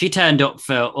she turned up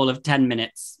for all of 10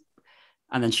 minutes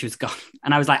and then she was gone.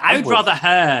 And I was like, I would rather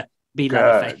her be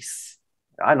Leatherface.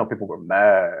 I know people were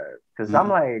mad because I'm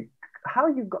like, how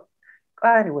you go?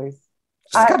 Anyways,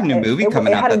 she's got a new movie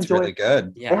coming out that's really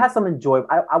good. Yeah. It has some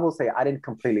enjoyment. I will say I didn't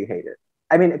completely hate it.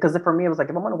 I mean, because for me, it was like,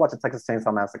 if I'm going to watch a Texas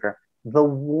Chainsaw Massacre, the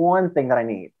one thing that I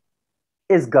need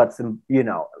is guts. And, give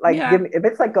me, if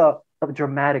it's like a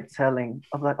dramatic telling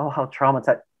of like, oh, how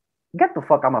traumatized, get the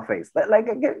fuck out of my face. Like,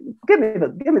 give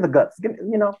me the guts.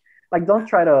 Don't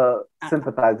try to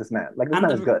sympathize this man. Like, this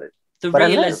man is good.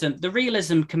 The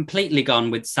realism completely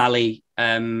gone with Sally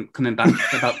coming back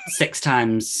about 6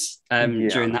 times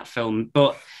during that film.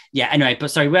 But yeah, anyway,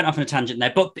 sorry, we went off on a tangent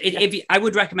there. But I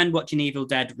would recommend watching Evil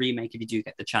Dead remake if you do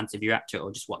get the chance, if you're up to it,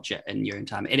 or just watch it in your own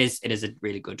time. It is a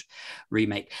really good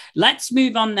remake. Let's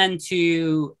move on then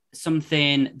to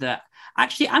something that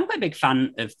actually I'm quite a big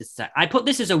fan of this. I put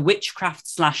this as a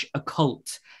witchcraft /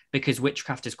 occult because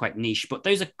witchcraft is quite niche, but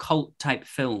those are cult type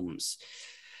films.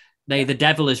 The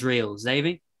devil is real,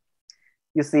 Xavier.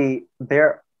 You see,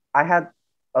 I had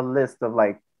a list of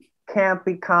like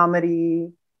campy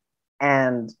comedy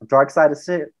and dark side of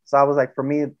shit. So I was like, for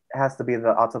me, it has to be the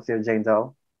Autopsy of Jane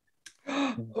Doe.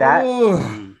 That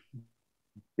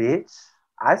bitch.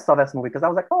 I saw this movie because I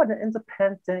was like, oh, an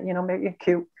independent, maybe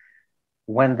cute.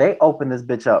 When they opened this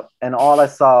bitch up and all I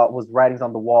saw was writings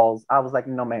on the walls, I was like,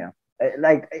 no, ma'am.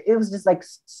 It was just like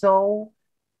so.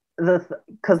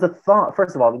 Because the thought,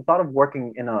 first of all, the thought of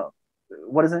working in a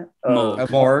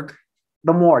morgue.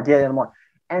 The morgue, yeah, the morgue.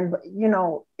 And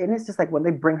and it's just like when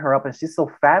they bring her up and she's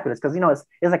so fabulous because it's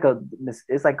like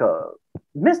a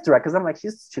misdirect because I'm like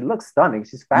she looks stunning,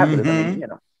 she's fabulous. Mm-hmm. I mean,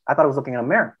 I thought I was looking in a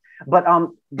mirror, but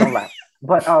don't laugh.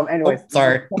 But anyways,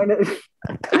 sorry.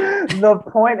 The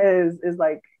point is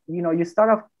like, you know, you start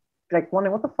off like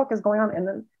wondering what the fuck is going on, and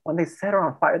then when they set her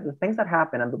on fire, the things that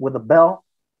happen, and with the bell,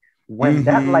 when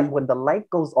when the light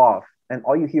goes off, and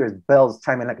all you hear is bells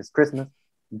chiming like it's Christmas,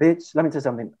 bitch. Let me tell you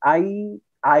something.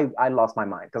 I lost my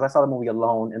mind because I saw the movie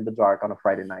alone in the dark on a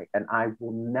Friday night, and I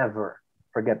will never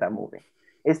forget that movie.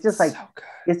 It's just like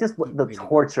it's just the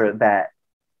torture that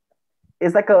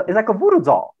is like a voodoo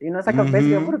doll, you know. It's like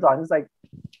basically a voodoo doll. And it's like,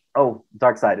 oh,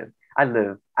 dark-sided. I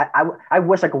live. I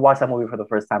wish I could watch that movie for the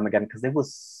first time again because it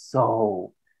was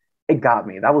so. It got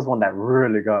me. That was one that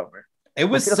really got me. It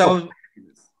was so.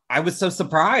 I was so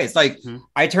surprised. Like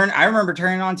I remember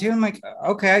turning it on too. I'm like,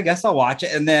 okay, I guess I'll watch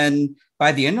it. And then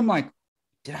by the end, I'm like,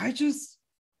 did I just?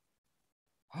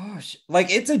 Oh,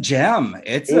 like it's a gem.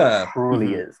 It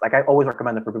truly is. Like I always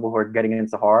recommend it for people who are getting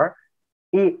into horror.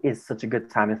 It is such a good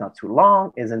time. It's not too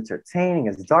long. It's entertaining.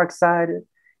 It's dark-sided,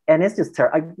 and it's just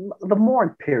the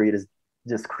Mourne period is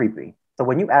just creepy. So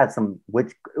when you add some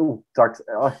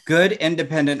good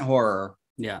independent horror,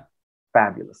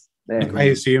 fabulous. I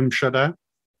assume Shudder.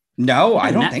 No,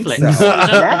 I don't think so.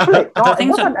 Netflix. I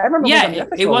think so. I remember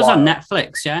it was on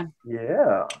Netflix. Yeah.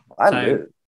 Yeah,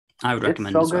 I would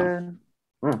recommend it as well.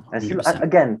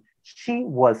 And she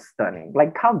was stunning.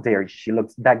 Like, how dare she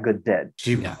looks that good dead?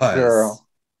 She was. Girl,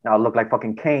 now I look like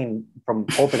fucking Kane from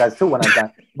Poltergeist 2 when I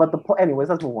die. But anyways,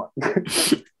 let's move on.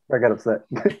 I got upset.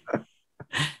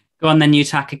 Go on then,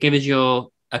 Yutaka. Give us your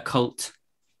occult.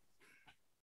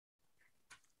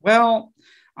 Well,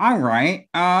 all right.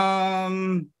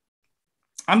 I'm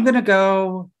gonna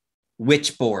go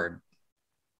Witchboard.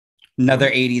 Another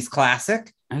 80s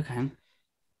classic. Okay.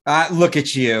 Look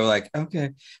at you, like,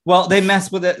 okay. Well, they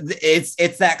mess with it.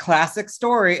 It's that classic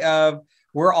story of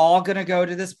we're all gonna go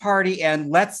to this party and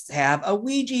let's have a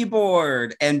Ouija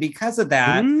board. And because of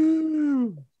that,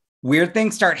 weird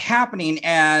things start happening,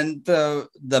 and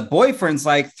the boyfriend's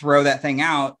like, throw that thing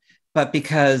out. But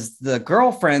because the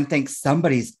girlfriend thinks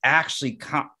somebody's actually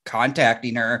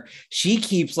contacting her, she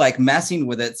keeps like messing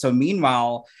with it. So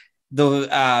meanwhile,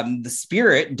 the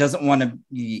spirit doesn't want to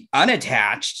be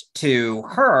unattached to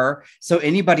her. So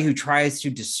anybody who tries to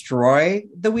destroy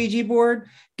the Ouija board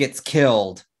gets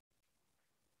killed.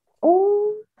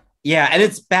 Oh, yeah. And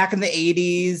it's back in the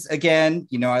 80s. Again,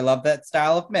 you know, I love that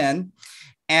style of men.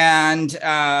 And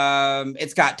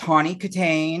it's got Tawny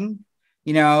Katane,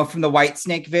 you know, from the White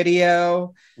Snake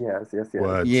video.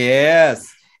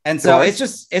 Yes. And so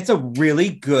it's a really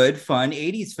good, fun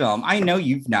 80s film. I know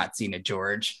you've not seen it,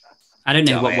 George. I don't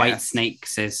know what White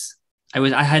Snakes is.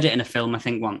 I heard it in a film, I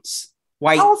think, once.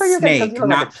 White snake,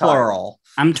 not plural.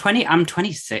 I'm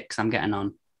 26. I'm getting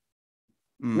on.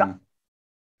 No.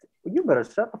 You better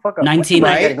shut the fuck up.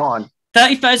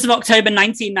 31st of October,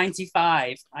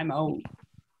 1995. I'm old.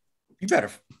 You better.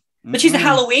 But she's a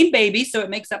Halloween baby, so it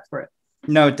makes up for it.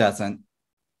 No, it doesn't.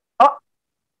 Oh.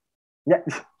 Yeah.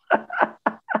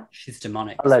 She's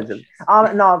demonic. Allegedly.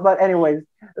 No, but anyways,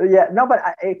 yeah, no, but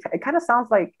it kind of sounds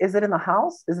like, is it in the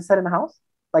house? Is it set in the house?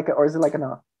 Like, or is it like in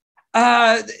a?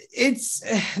 It's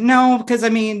no, because I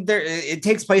mean, it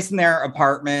takes place in their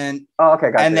apartment. Oh,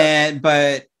 okay, gotcha. And then,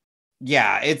 but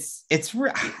yeah, it's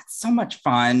so much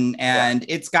fun, and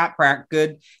it's got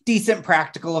decent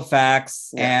practical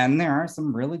effects, and there are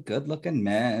some really good looking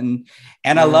men,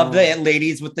 and I love the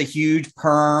ladies with the huge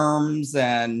perms,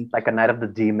 and like a Night of the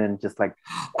Demon, just like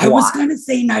I was gonna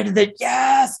say Night of the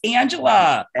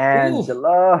Angela. Let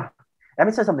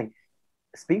me tell you something.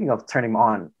 Speaking of turning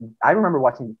on, I remember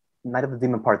watching Night of the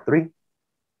Demon Part 3.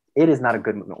 It is not a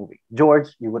good movie. George,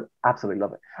 you would absolutely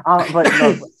love it.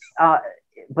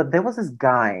 But there was this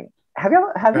guy. Have you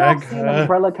ever seen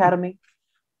Umbrella Academy?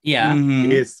 Yeah.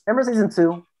 Mm-hmm. Yes. Remember season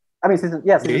 2? I mean,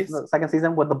 the second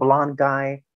season with the blonde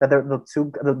guy that they're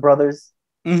the brothers.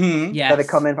 Mm-hmm. Yeah. That they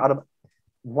come in out of.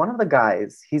 One of the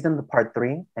guys, he's in the Part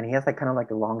 3, and he has like kind of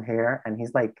like a long hair, and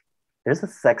he's like, there's a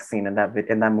sex scene in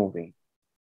that movie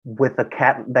with a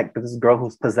cat, like this girl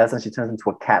who's possessed, and she turns into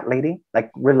a cat lady,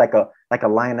 like really like a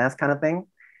lioness kind of thing.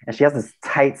 And she has this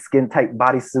tight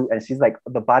bodysuit, and she's like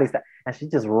the body's that, and she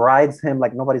just rides him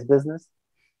like nobody's business.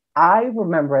 I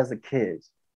remember as a kid.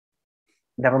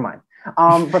 Never mind.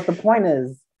 But the point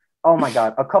is, oh my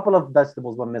god, a couple of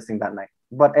vegetables were missing that night.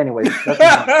 But anyways,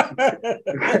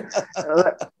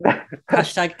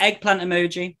 hashtag eggplant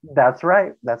emoji. That's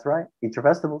right. Eat your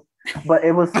vegetables. But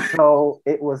it was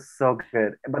so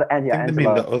good. But and yeah, I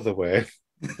mean the other way.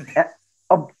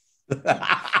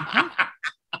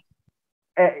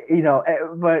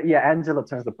 But yeah, Angela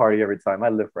turns the party every time. I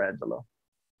live for Angela.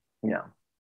 Yeah.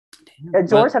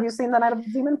 George, have you seen the Night of the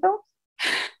Demon films?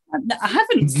 I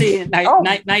haven't seen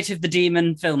Night of the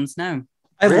Demon films. No.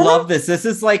 I love this. This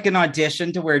is like an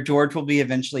audition to where George will be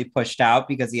eventually pushed out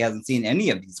because he hasn't seen any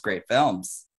of these great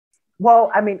films.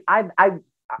 Well, I mean, I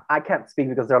can't speak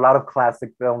because there are a lot of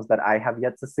classic films that I have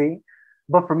yet to see.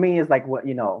 But for me, it's like what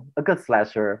a good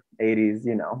slasher, 80s,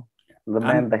 the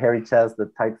man, the hairy chest,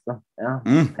 the tight stuff. Yeah.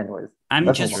 Anyways,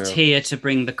 I'm just here to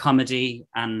bring the comedy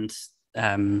and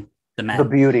the men. The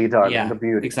beauty, darling. The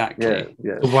beauty. Exactly.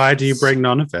 Yeah. Why do you bring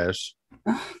none of it?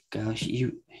 Oh, gosh,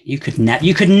 you could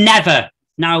never.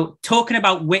 Now, talking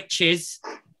about witches,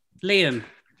 Liam.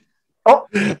 Oh,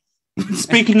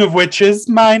 speaking of witches,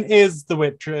 mine is the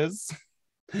witches.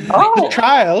 Oh, the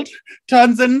child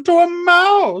turns into a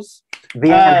mouse.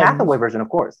 The Anne Hathaway version, of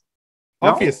course. No?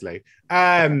 Obviously.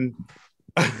 Don't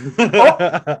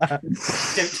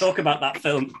talk about that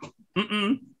film.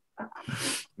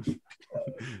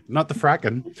 Not the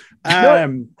fracking.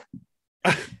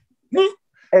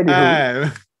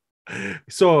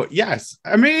 So yes,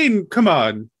 I mean, come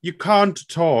on, you can't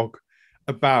talk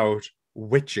about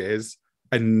witches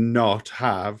and not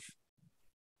have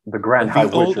the Grand High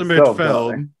ultimate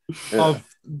film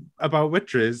about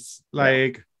witches.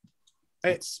 Like,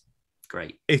 it's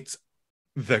great. It's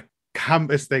the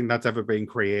campest thing that's ever been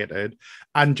created.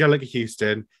 Angelica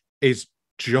Houston is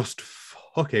just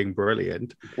fucking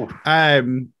brilliant.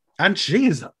 And she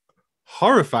is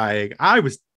horrifying. I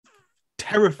was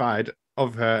terrified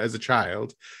of her as a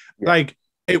child. Like,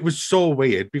 it was so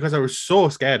weird because I was so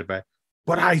scared of her,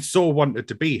 but I so wanted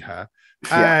to be her.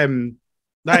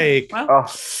 Like,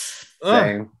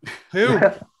 same. Who?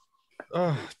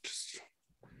 Just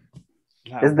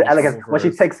is the elegance when she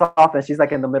takes off and she's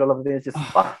like in the middle of it, and she just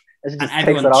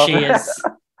takes it off. Cheers.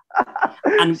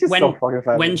 And she's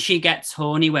when she gets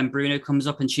horny, when Bruno comes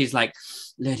up and she's like,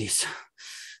 ladies,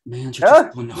 man,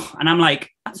 and I'm like,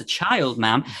 that's a child,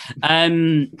 ma'am.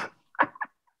 And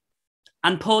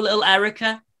poor little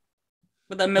Erica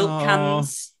with her milk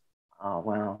cans. Oh,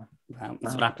 wow. Well,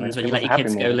 that's what happens when you let your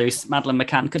kids go loose. Madeleine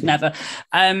McCann could never.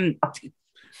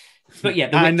 But yeah,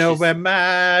 I know where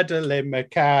Madeleine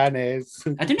McCann is.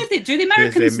 I don't know if the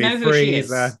Americans know who she is.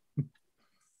 The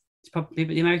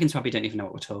Americans probably don't even know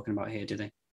what we're talking about here, do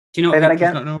they? Do you know? Say that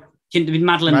again.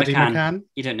 Madeleine McCann.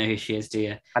 You don't know who she is, do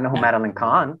you? I know who Madeleine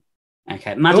Kahn.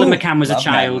 Okay, Madeleine McCann was a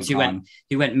child who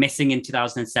went missing in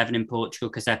 2007 in Portugal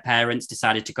because her parents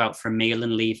decided to go out for a meal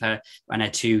and leave her and her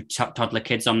two toddler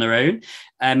kids on their own.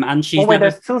 And she's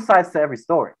there's two sides to every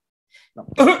story. No.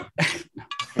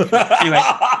 Anyway,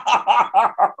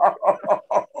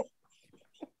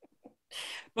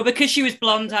 but because she was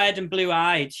blonde-eyed and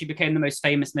blue-eyed, she became the most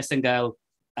famous missing girl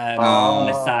on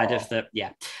this side of the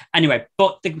Anyway,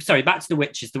 but back to The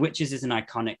Witches. The Witches is an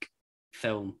iconic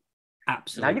film.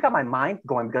 Absolutely. Now you got my mind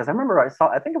going because I remember I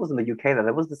think it was in the UK that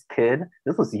there was this kid.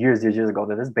 This was years ago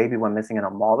that this baby went missing in a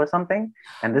mall or something,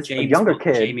 and this younger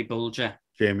kid, Jamie Bulger,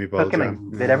 took him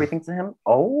and did everything to him.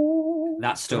 Oh,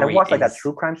 that story. I watched like that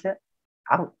true crime shit.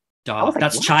 Dark.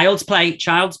 That's what? Child's Play.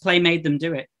 Child's Play made them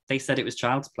do it. They said it was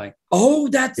Child's Play. Oh,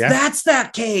 that's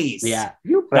that case. Yeah,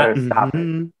 you better stop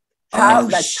it.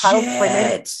 Child's Play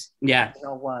made it. Yeah. You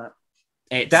know what?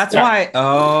 That's why.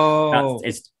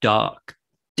 It's dark.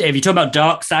 If you talk about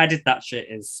dark sided, that shit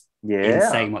is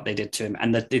insane what they did to him.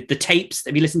 And the tapes,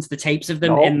 if you listen to the tapes of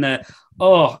them in the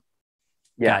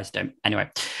guys don't.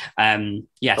 Anyway.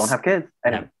 Yes. Don't have kids.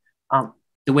 Anyway. No.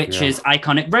 The Witch is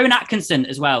iconic. Rowan Atkinson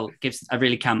as well gives a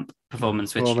really camp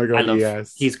performance, which I love.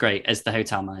 Yes. He's great as the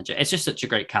hotel manager. It's just such a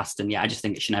great cast, and I just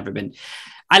think it should never have been.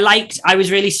 I was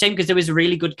really ashamed because there was a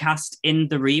really good cast in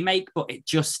the remake, but it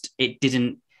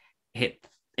didn't hit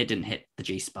the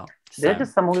G spot. So. There's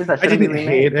just some movies that I didn't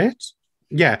hate it.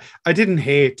 Yeah, I didn't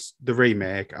hate the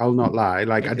remake. I'll not lie.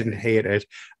 Like, I didn't hate it.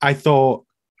 I thought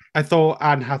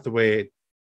Anne Hathaway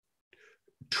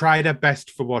tried her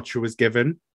best for what she was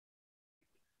given.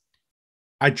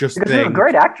 I just think she's a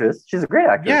great actress. She's a great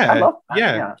actress. Yeah, I love her.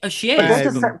 Yeah. Oh, she is. But there's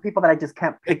just certain people that I just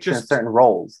can't picture in certain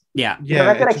roles. Yeah. Because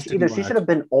I feel like either she should have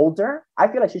been older. I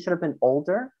feel like she should have been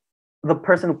older, the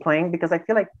person playing, because I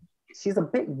feel like she's a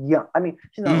bit young. I mean,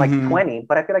 she's not like 20,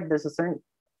 but I feel like there's a certain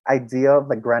idea of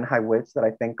the Grand High Witch that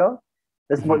I think of.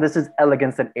 This is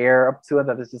elegance and air up to it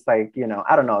that is just like,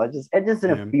 I don't know. It just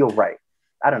didn't feel right.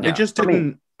 I don't know. It just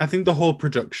didn't. I think the whole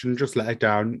production just let it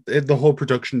down. The whole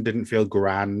production didn't feel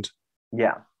grand.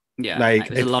 Yeah. Yeah.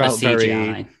 Like, it felt very...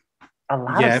 A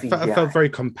lot of CGI. It felt very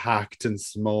compact and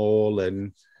small,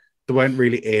 and they weren't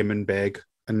really aiming big,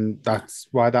 and that's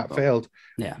why that failed.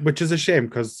 Yeah. Which is a shame,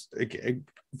 because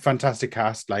fantastic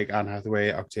cast like Anne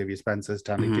Hathaway, Octavia Spencer,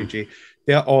 Stanley Tucci.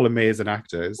 They're all amazing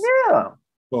actors. Yeah.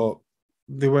 But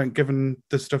they weren't given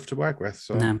the stuff to work with.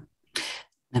 So no.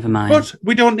 Never mind. But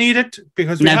we don't need it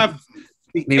because we have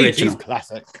The original. 80s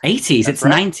classic. 80s, That's it's right.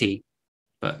 90,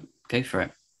 but go for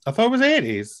it. I thought it was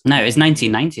 80s. No, it's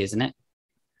 1990, isn't it?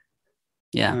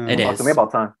 Yeah, it Talk is. to me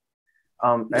about time.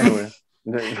 Anyway.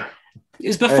 It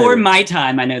was before my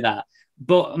time, I know that.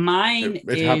 But mine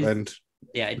It happened.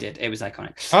 Yeah, it did. It was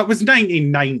iconic. It was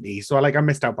 1990, so I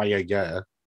missed out by a year.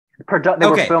 They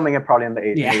were filming it probably in the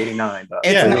 80s, Yeah. 89. But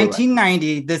It's Yeah.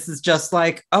 1990. This is just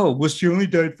like, oh, well, she only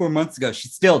died 4 months ago.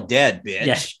 She's still dead, bitch.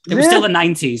 Yeah, it was still the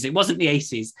 90s. It wasn't the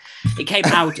 80s. It came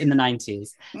out in the 90s.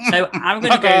 So I'm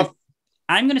going to go.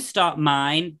 I'm going to start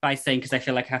mine by saying, because I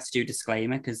feel like I have to do a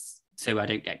disclaimer, so I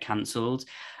don't get cancelled.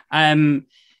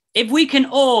 If we can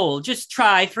all just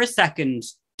try for a second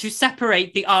to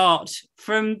separate the art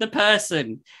from the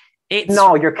person.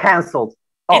 No, you're cancelled.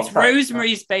 It's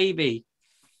Rosemary's Baby.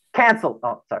 Cancelled.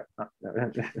 Oh, sorry.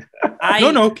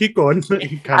 No, keep going.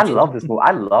 I love this movie.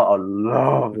 I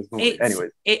love this movie.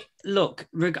 Anyways,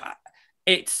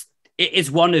 it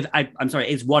is one of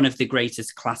it's one of the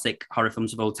greatest classic horror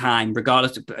films of all time,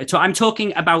 regardless so I'm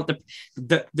talking about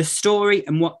the story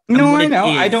and what I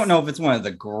know. is. I don't know if it's one of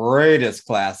the greatest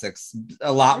classics.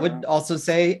 A lot would also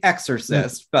say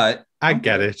Exorcist, but I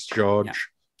get it, George. Yeah.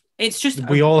 It's just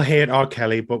we all hate R.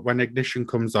 Kelly, but when Ignition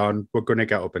comes on, we're gonna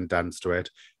get up and dance to it.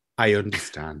 I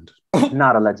understand.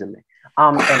 Not allegedly.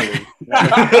 Anyway.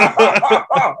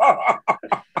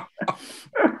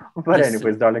 But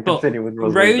anyways, darling, continue with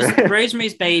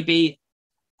Rosemary's Baby.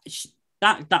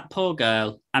 That poor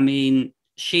girl. I mean,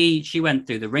 she went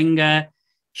through the ringer.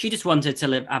 She just wanted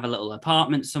to have a little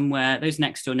apartment somewhere. Those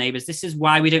next door neighbors. This is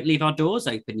why we don't leave our doors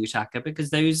open, Yutaka, because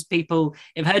those people,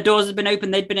 if her doors had been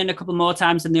open, they'd been in a couple more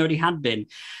times than they already had been.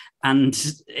 And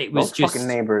it was those just fucking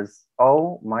neighbors.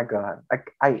 Oh my god,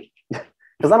 I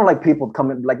because I don't like people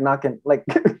coming like knocking like.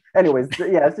 Anyways,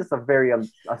 yeah, it's just a very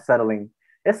unsettling.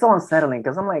 It's so unsettling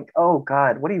because I'm like, oh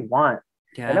god, what do you want?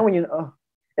 Yeah. And then when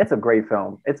it's a great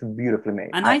film. It's beautifully made.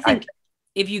 And I think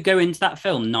if you go into that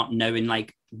film not knowing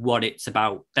like what it's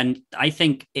about, then I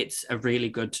think it's a really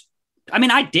good. I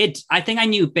mean, I think I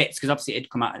knew bits because obviously it had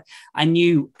come out. I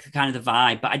knew kind of the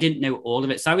vibe, but I didn't know all of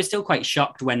it. So I was still quite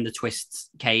shocked when the twists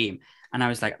came. And I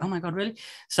was like, oh my God, really?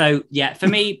 So yeah, for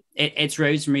me, it's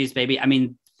Rosemary's Baby. I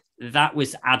mean, that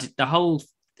was added,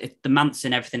 the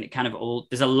Manson, everything, it kind of all,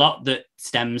 there's a lot that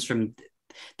stems from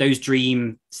those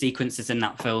dream sequences in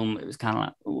that film. It was kind of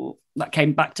like, oh, that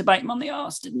came back to bite him on the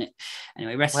arse, didn't it?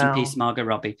 Anyway, rest in peace, Margot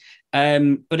Robbie.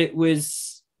 But it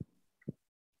was...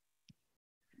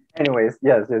 Anyways,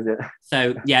 yes.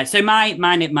 So yeah, so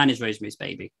mine is Rosemary's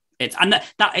Baby. It's and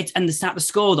the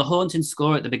score, the haunting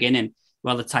score at the beginning,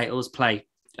 while the titles play.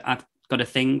 I've got a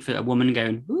thing for a woman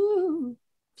going, ooh.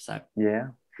 So yeah.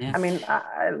 I mean,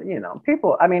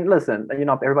 people. I mean, listen.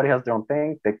 Everybody has their own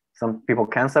thing. Some people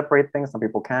can separate things. Some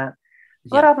people can't.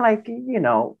 But I'm like,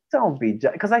 don't be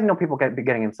because I know people be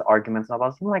getting into arguments and all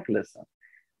that. So I'm like, listen,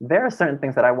 there are certain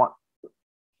things that I want.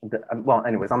 Well,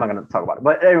 anyways, I'm not going to talk about it.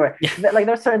 But anyway, like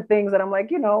there's certain things that I'm like,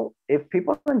 if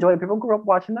people enjoy it, people grew up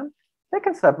watching them, they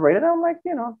can separate it. I'm like,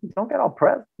 don't get all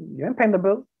pressed. You ain't paying the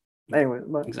bill. Anyway,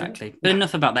 exactly. But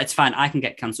enough about that. It's fine. I can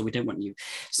get cancelled. We don't want you.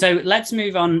 So let's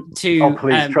move on to. Oh,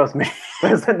 please trust me.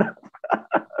 Listen.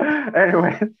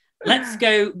 Anyway, let's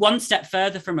go one step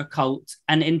further from occult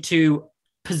and into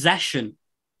possession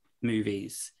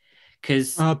movies.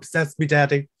 Because possess me,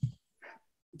 daddy.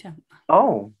 Yeah.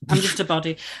 Oh, I'm just a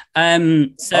body.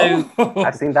 So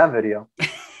I've seen that video.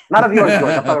 Not of yours, George.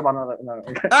 I'm talking about another. No.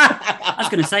 I was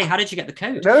going to say, how did you get the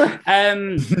code?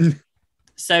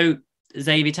 So.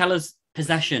 Xavier, tell us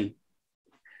possession.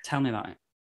 Tell me about it.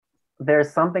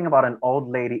 There's something about an old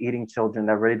lady eating children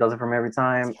that really does it for me every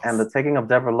time. Yes. And the taking of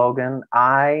Deborah Logan,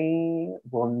 I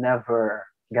will never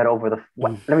get over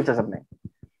let me tell you something.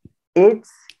 It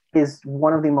is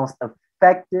one of the most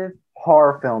effective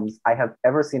horror films I have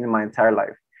ever seen in my entire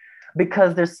life.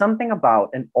 Because there's something about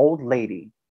an old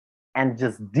lady and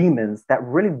just demons that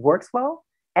really works well.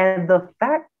 And the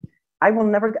fact I will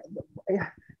never get...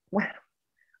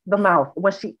 The mouth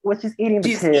when she's eating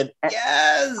the kid.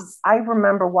 Yes, I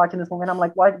remember watching this movie and I'm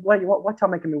like, what y'all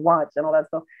making me watch and all that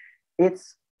stuff.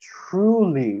 It's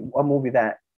truly a movie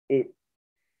that it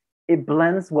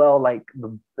blends well, like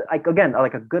again,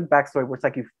 like a good backstory where it's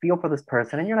like you feel for this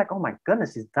person and you're like, oh my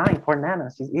goodness, she's dying, poor Nana,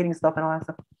 she's eating stuff and all that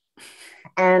stuff,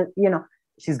 and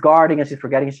she's guarding and she's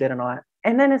forgetting shit and all that,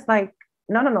 and then it's like,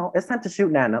 no, it's time to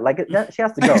shoot Nana, like she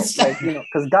has to go, like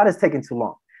because God is taking too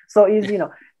long. So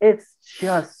it's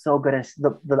just so good. And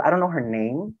I don't know her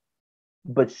name,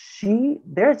 but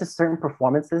there's just certain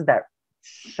performances that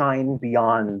shine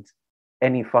beyond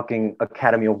any fucking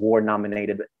Academy Award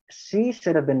nominated. She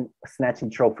should have been snatching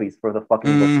trophies for the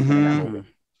fucking book she's in that movie.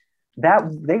 that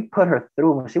they put her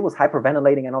through when she was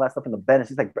hyperventilating and all that stuff in the bed, and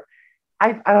she's like,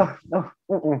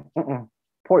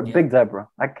 poor Big Deborah.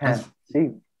 I can't.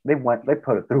 They put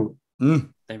her through. Really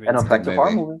An effective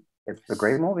horror movie. It's a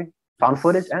great movie. Found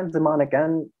footage and demonic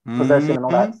and possession and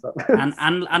all that stuff.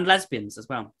 and lesbians as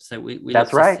well. So we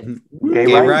that's right. Gay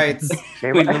rights.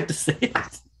 We love to see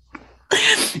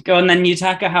it. Go on then,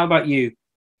 Yutaka. How about you?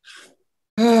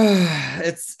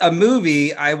 It's a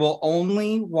movie I will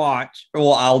only watch.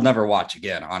 Well, I'll never watch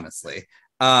again, honestly,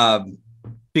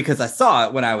 because I saw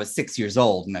it when I was 6 years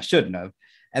old and I shouldn't have.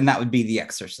 And that would be The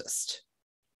Exorcist.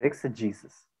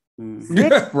 Jesus.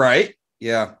 Right?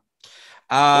 Yeah.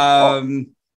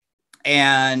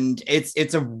 And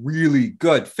it's a really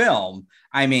good film.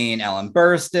 I mean, Ellen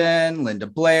Burstyn, Linda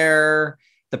Blair,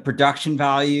 the production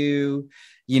value,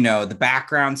 the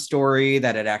background story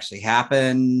that it actually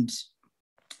happened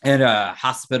at a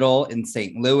hospital in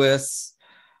St. Louis,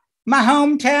 my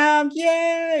hometown.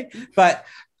 Yay! But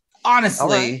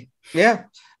honestly, yeah.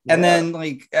 And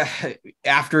then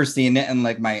after seeing it, and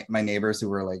like my neighbors who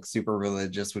were like super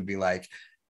religious would be like,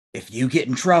 if you get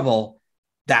in trouble,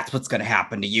 that's what's going to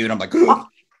happen to you. And I'm like, oh.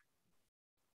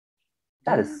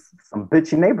 That is some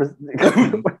bitchy neighbors.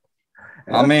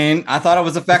 I mean, I thought it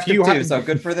was effective too, so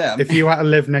good for them. If you had to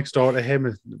live next door to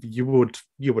him, you would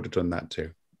have done that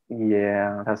too.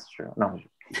 Yeah, that's true. No.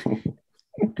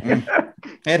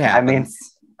 It happens. I mean,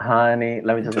 honey,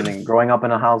 let me just think. Growing up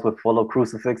in a house with full of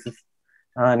crucifixes,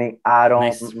 honey, I don't.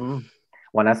 Nice.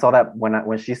 When I saw that,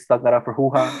 when she stuck that up for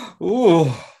hoo-ha,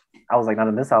 I was like, not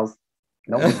in this house.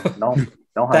 No, honey.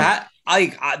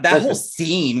 That whole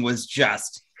scene was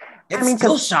just. It's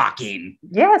still shocking.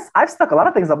 Yes, I've stuck a lot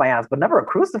of things up my ass, but never a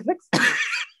crucifix.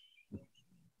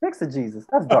 Fix it, Jesus.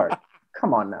 That's dark.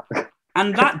 Come on now.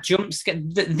 And that jump scare,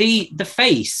 the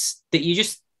face that you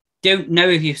just don't know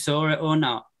if you saw it or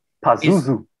not.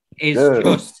 Pazuzu. Is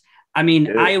just. I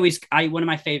mean, one of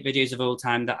my favorite videos of all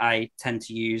time that I tend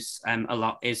to use a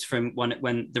lot is from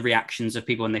when the reactions of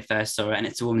people when they first saw it, and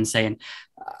it's a woman saying,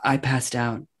 "I passed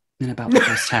out in about the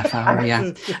first half hour."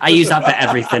 Yeah, I use that for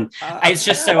everything. It's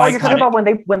just so iconic. You're talking about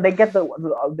when they get the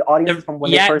audience from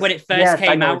when it first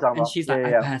came out, and she's like,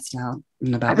 "I passed out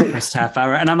in about the first half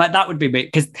hour," and I'm like, that would be me,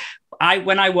 because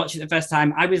when I watched it the first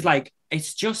time, I was like,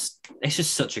 it's just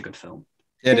such a good film.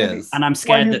 It is, and I'm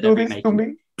scared that they're remaking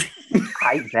it.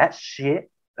 That shit.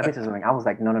 Let me tell you something. I was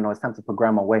like, no, it's time to put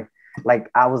grandma away. Like,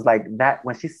 I was like, that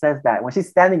when she says that, when she's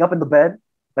standing up in the bed,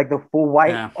 like the full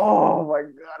white. Yeah. Oh my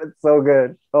god, it's so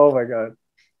good. Oh my god.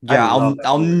 Yeah,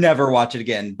 I'll never watch it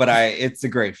again, but it's a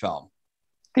great film.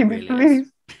 Really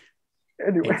please.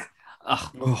 Anyway.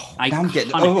 I'm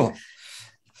getting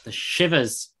the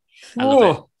shivers. I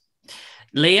love it.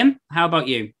 Liam, how about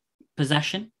you?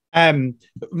 Possession?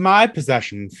 My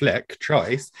possession flick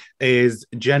choice is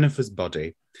Jennifer's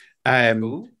Body. I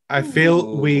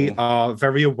feel we are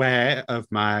very aware of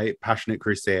my passionate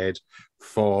crusade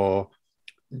for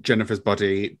Jennifer's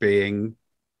Body being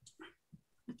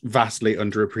vastly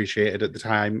underappreciated at the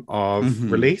time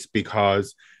of release,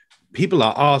 because people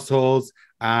are arseholes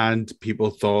and people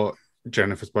thought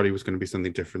Jennifer's Body was going to be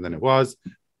something different than it was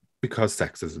because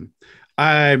sexism.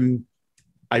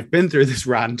 I've been through this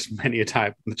rant many a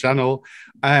time on the channel,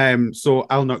 so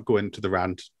I'll not go into the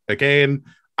rant again.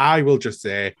 I will just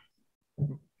say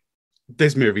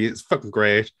this movie is fucking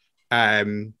great.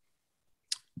 Megan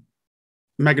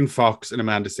Fox and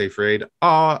Amanda Seyfried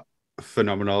are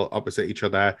phenomenal opposite each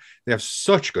other. They have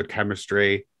such good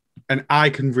chemistry, and I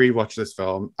can rewatch this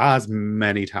film as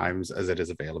many times as it is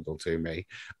available to me.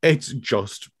 It's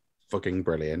just fucking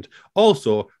brilliant.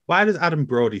 Also, why does Adam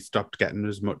Brody stop getting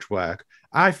as much work?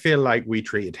 I feel like we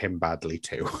treated him badly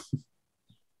too.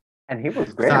 And he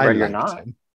was great. Ready or Not.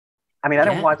 I mean, I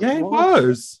didn't watch. Yeah, he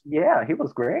was. Yeah, he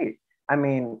was great. I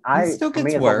mean, he still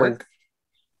gets work.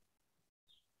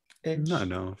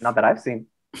 No. Not that I've seen.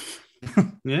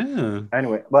 Yeah.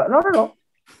 Anyway, but no.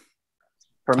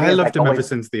 For me, I loved him ever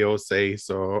since the OC,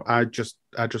 so I just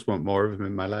want more of him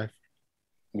in my life.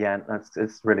 Yeah,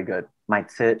 it's really good. My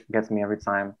tit gets me every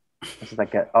time. It's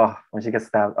like, when she gets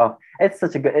stabbed. Oh, it's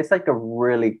such a good. It's like a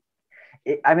really.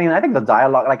 I mean, I think the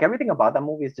dialogue, like everything about that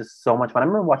movie, is just so much fun. I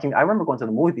remember going to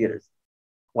the movie theaters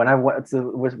when I went to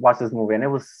watch this movie, and it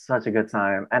was such a good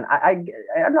time. And I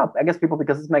don't know. I guess people,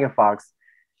 because it's Megan Fox,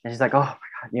 and she's like, oh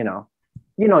my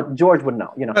god, George would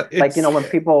know, when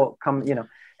people come, and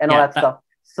all that stuff.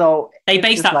 So they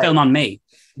based that film on me.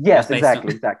 Yes,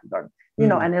 exactly, Dark.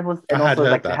 And it also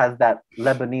like it has that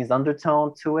Lebanese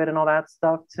undertone to it and all that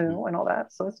stuff too, and all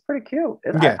that. So it's pretty cute.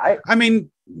 I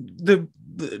mean, the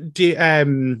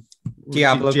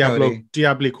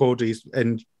Diablo Cody's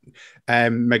and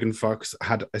Megan Fox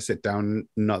had a sit down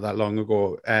not that long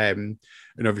ago, and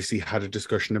obviously had a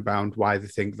discussion about why they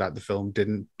think that the film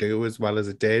didn't do as well as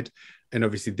it did. And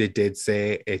obviously they did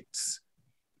say it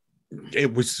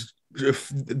was,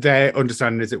 their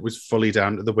understanding is it was fully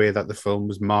down to the way that the film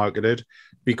was marketed,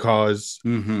 because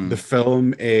the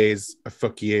film is a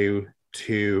fuck you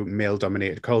to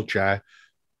male-dominated culture,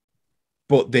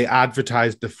 but they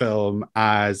advertised the film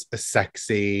as a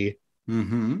sexy,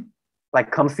 like,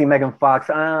 come see Megan Fox.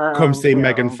 Come see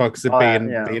Megan Fox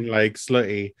being like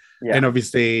slutty. Yeah. And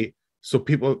obviously, so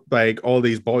people, like, all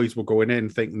these boys were going in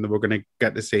thinking they were going to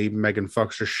get to see Megan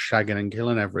Fox just shagging and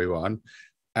killing everyone.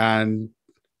 And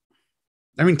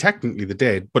I mean, technically they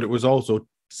did, but it was also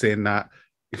saying that,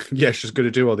 yeah, she's going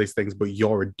to do all these things, but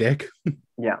you're a dick.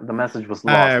 Yeah, the message was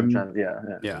lost.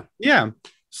 Yeah.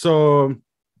 So,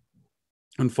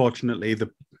 unfortunately,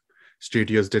 the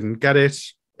studios didn't get it,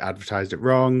 advertised it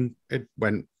wrong. It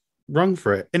went wrong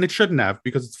for it, and it shouldn't have,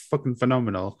 because it's fucking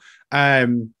phenomenal.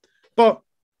 But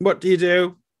what do you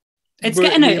do? It's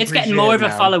getting more of a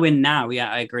following now. Yeah,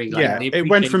 I agree. Like, it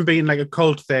went from being like a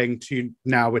cult thing to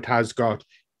now it has got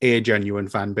a genuine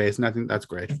fan base, and I think that's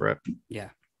great for it. Yeah.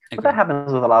 But that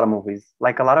happens with a lot of movies,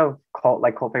 like a lot of cult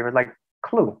favorites, like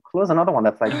Clue. Clue is another one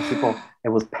that's like people. It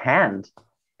was panned,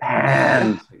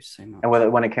 and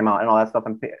when it came out and all that stuff,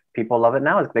 and people love it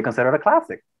now. They consider it a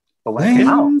classic. But when it came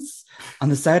out, on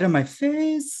the side of my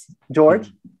face,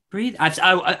 George, breathe.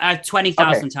 I've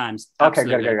 20,000 times.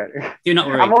 Absolutely. Okay, good. Do not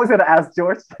worry. I'm always going to ask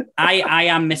George. I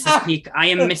am Mrs. Peacock. I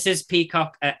am Mrs.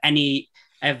 Peacock at any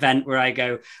event where I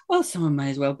go, well, someone might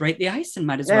as well break the ice and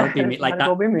might as well be me. Like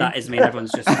that. That is me.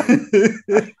 Everyone's just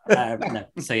no.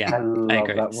 So yeah, I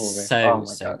agree. That movie.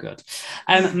 So good.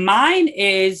 Mine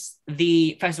is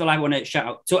first of all, I want to shout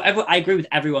out. So I agree with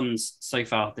everyone's so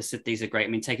far. These are great. I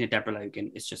mean, taking a Deborah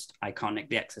Logan is just iconic.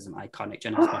 The Exorcism, iconic.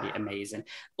 Jennifer's Body, amazing.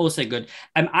 Also good.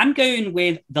 I'm going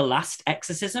with The Last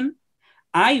Exorcism.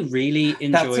 I really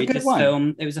enjoyed this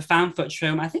film. It was a found footage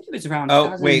film. I think it was around.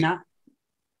 Oh wait.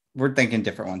 We're thinking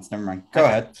different ones. Never mind. Go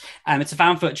ahead. It's a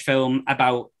found footage film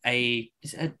about a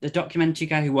documentary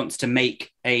guy who wants to make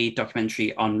a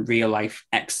documentary on real life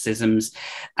exorcisms,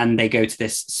 and they go to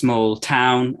this small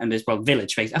town and there's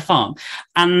village, a farm,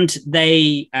 and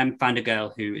they find a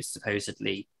girl who is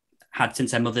supposedly had,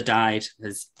 since her mother died,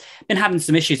 has been having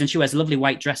some issues, and she wears a lovely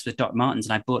white dress with Doc Martens,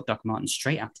 and I bought Doc Martens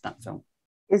straight after that film.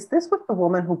 Is this with the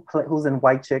woman who's in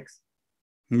White Chicks?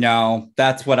 No,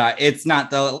 that's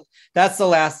that's The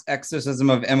Last Exorcism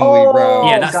of Emily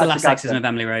Rose. Yeah, that's The Last Exorcism of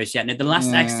Emily Rose. Yeah, no, The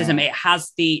Last Exorcism, it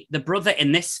has the brother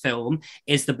in this film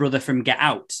is the brother from Get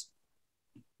Out.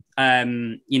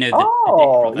 The dick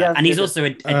brother. Yes, and he's also a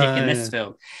dick in this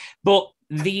film. But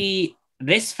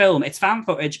this film, it's found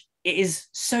footage. It is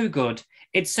so good.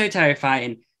 It's so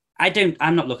terrifying.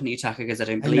 I'm not looking at you, Taka, because I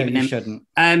don't believe in him.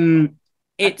 Shouldn't.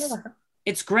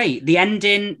 It's great. The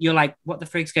ending, you're like, what the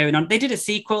freak's going on? They did a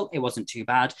sequel. It wasn't too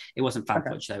bad. It wasn't found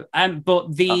footage though.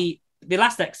 But the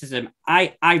Last Exorcism,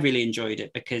 I really enjoyed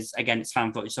it because, again, it's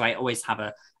found footage. So I always have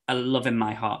a love in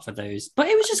my heart for those. But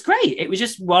it was just great. It was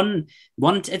just one.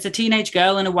 It's a teenage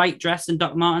girl in a white dress and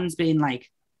Doc Martens being like,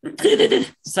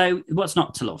 so what's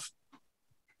not to love?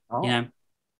 Oh. Yeah.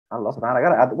 I love that. I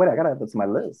gotta add this to my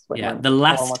list. The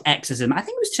Last Exorcism. I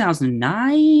think it was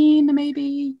 2009,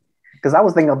 maybe. Because I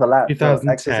was thinking of the last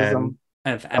Exorcism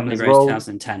of Emily Rose,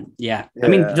 2010. Yeah. I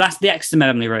mean, the Exorcism of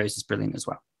Emily Rose is brilliant as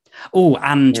well. Oh,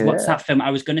 and what's that film?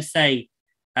 I was going to say,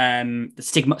 the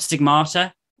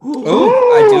Stigmata.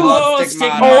 Oh, I do love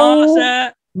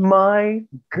Stigmata. Oh, my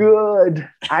God.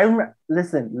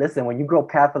 Listen. When you grow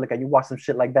up Catholic and you watch some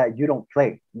shit like that, you don't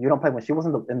play. When she was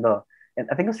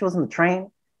I think she was in the train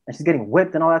and she's getting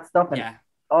whipped and all that stuff. And,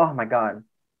 oh my God.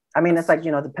 I mean, it's like,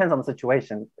 it depends on the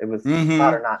situation. It was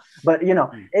hot or not. But,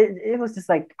 it was just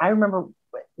like, I remember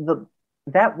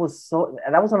that was one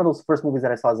of those first movies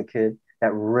that I saw as a kid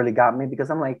that really got me, because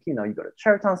I'm like, you go to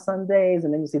church on Sundays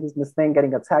and then you see this thing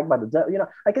getting attacked by the devil,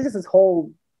 like it's just this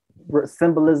whole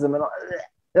symbolism and all.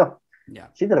 Yeah.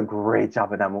 She did a great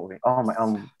job in that movie. Oh my,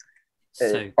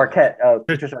 Arquette,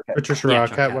 Patricia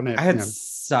Arquette. I had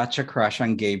such a crush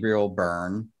on Gabriel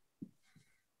Byrne,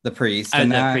 the priest.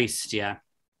 The priest, yeah.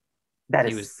 That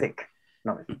is sick.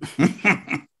 No.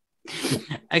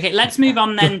 Okay, let's move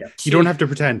on then. You don't have to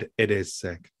pretend. It is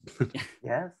sick.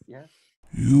 Yes.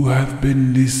 You have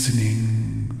been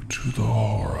listening to the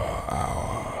Horror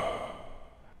Hour.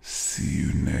 See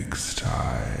you next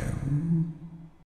time.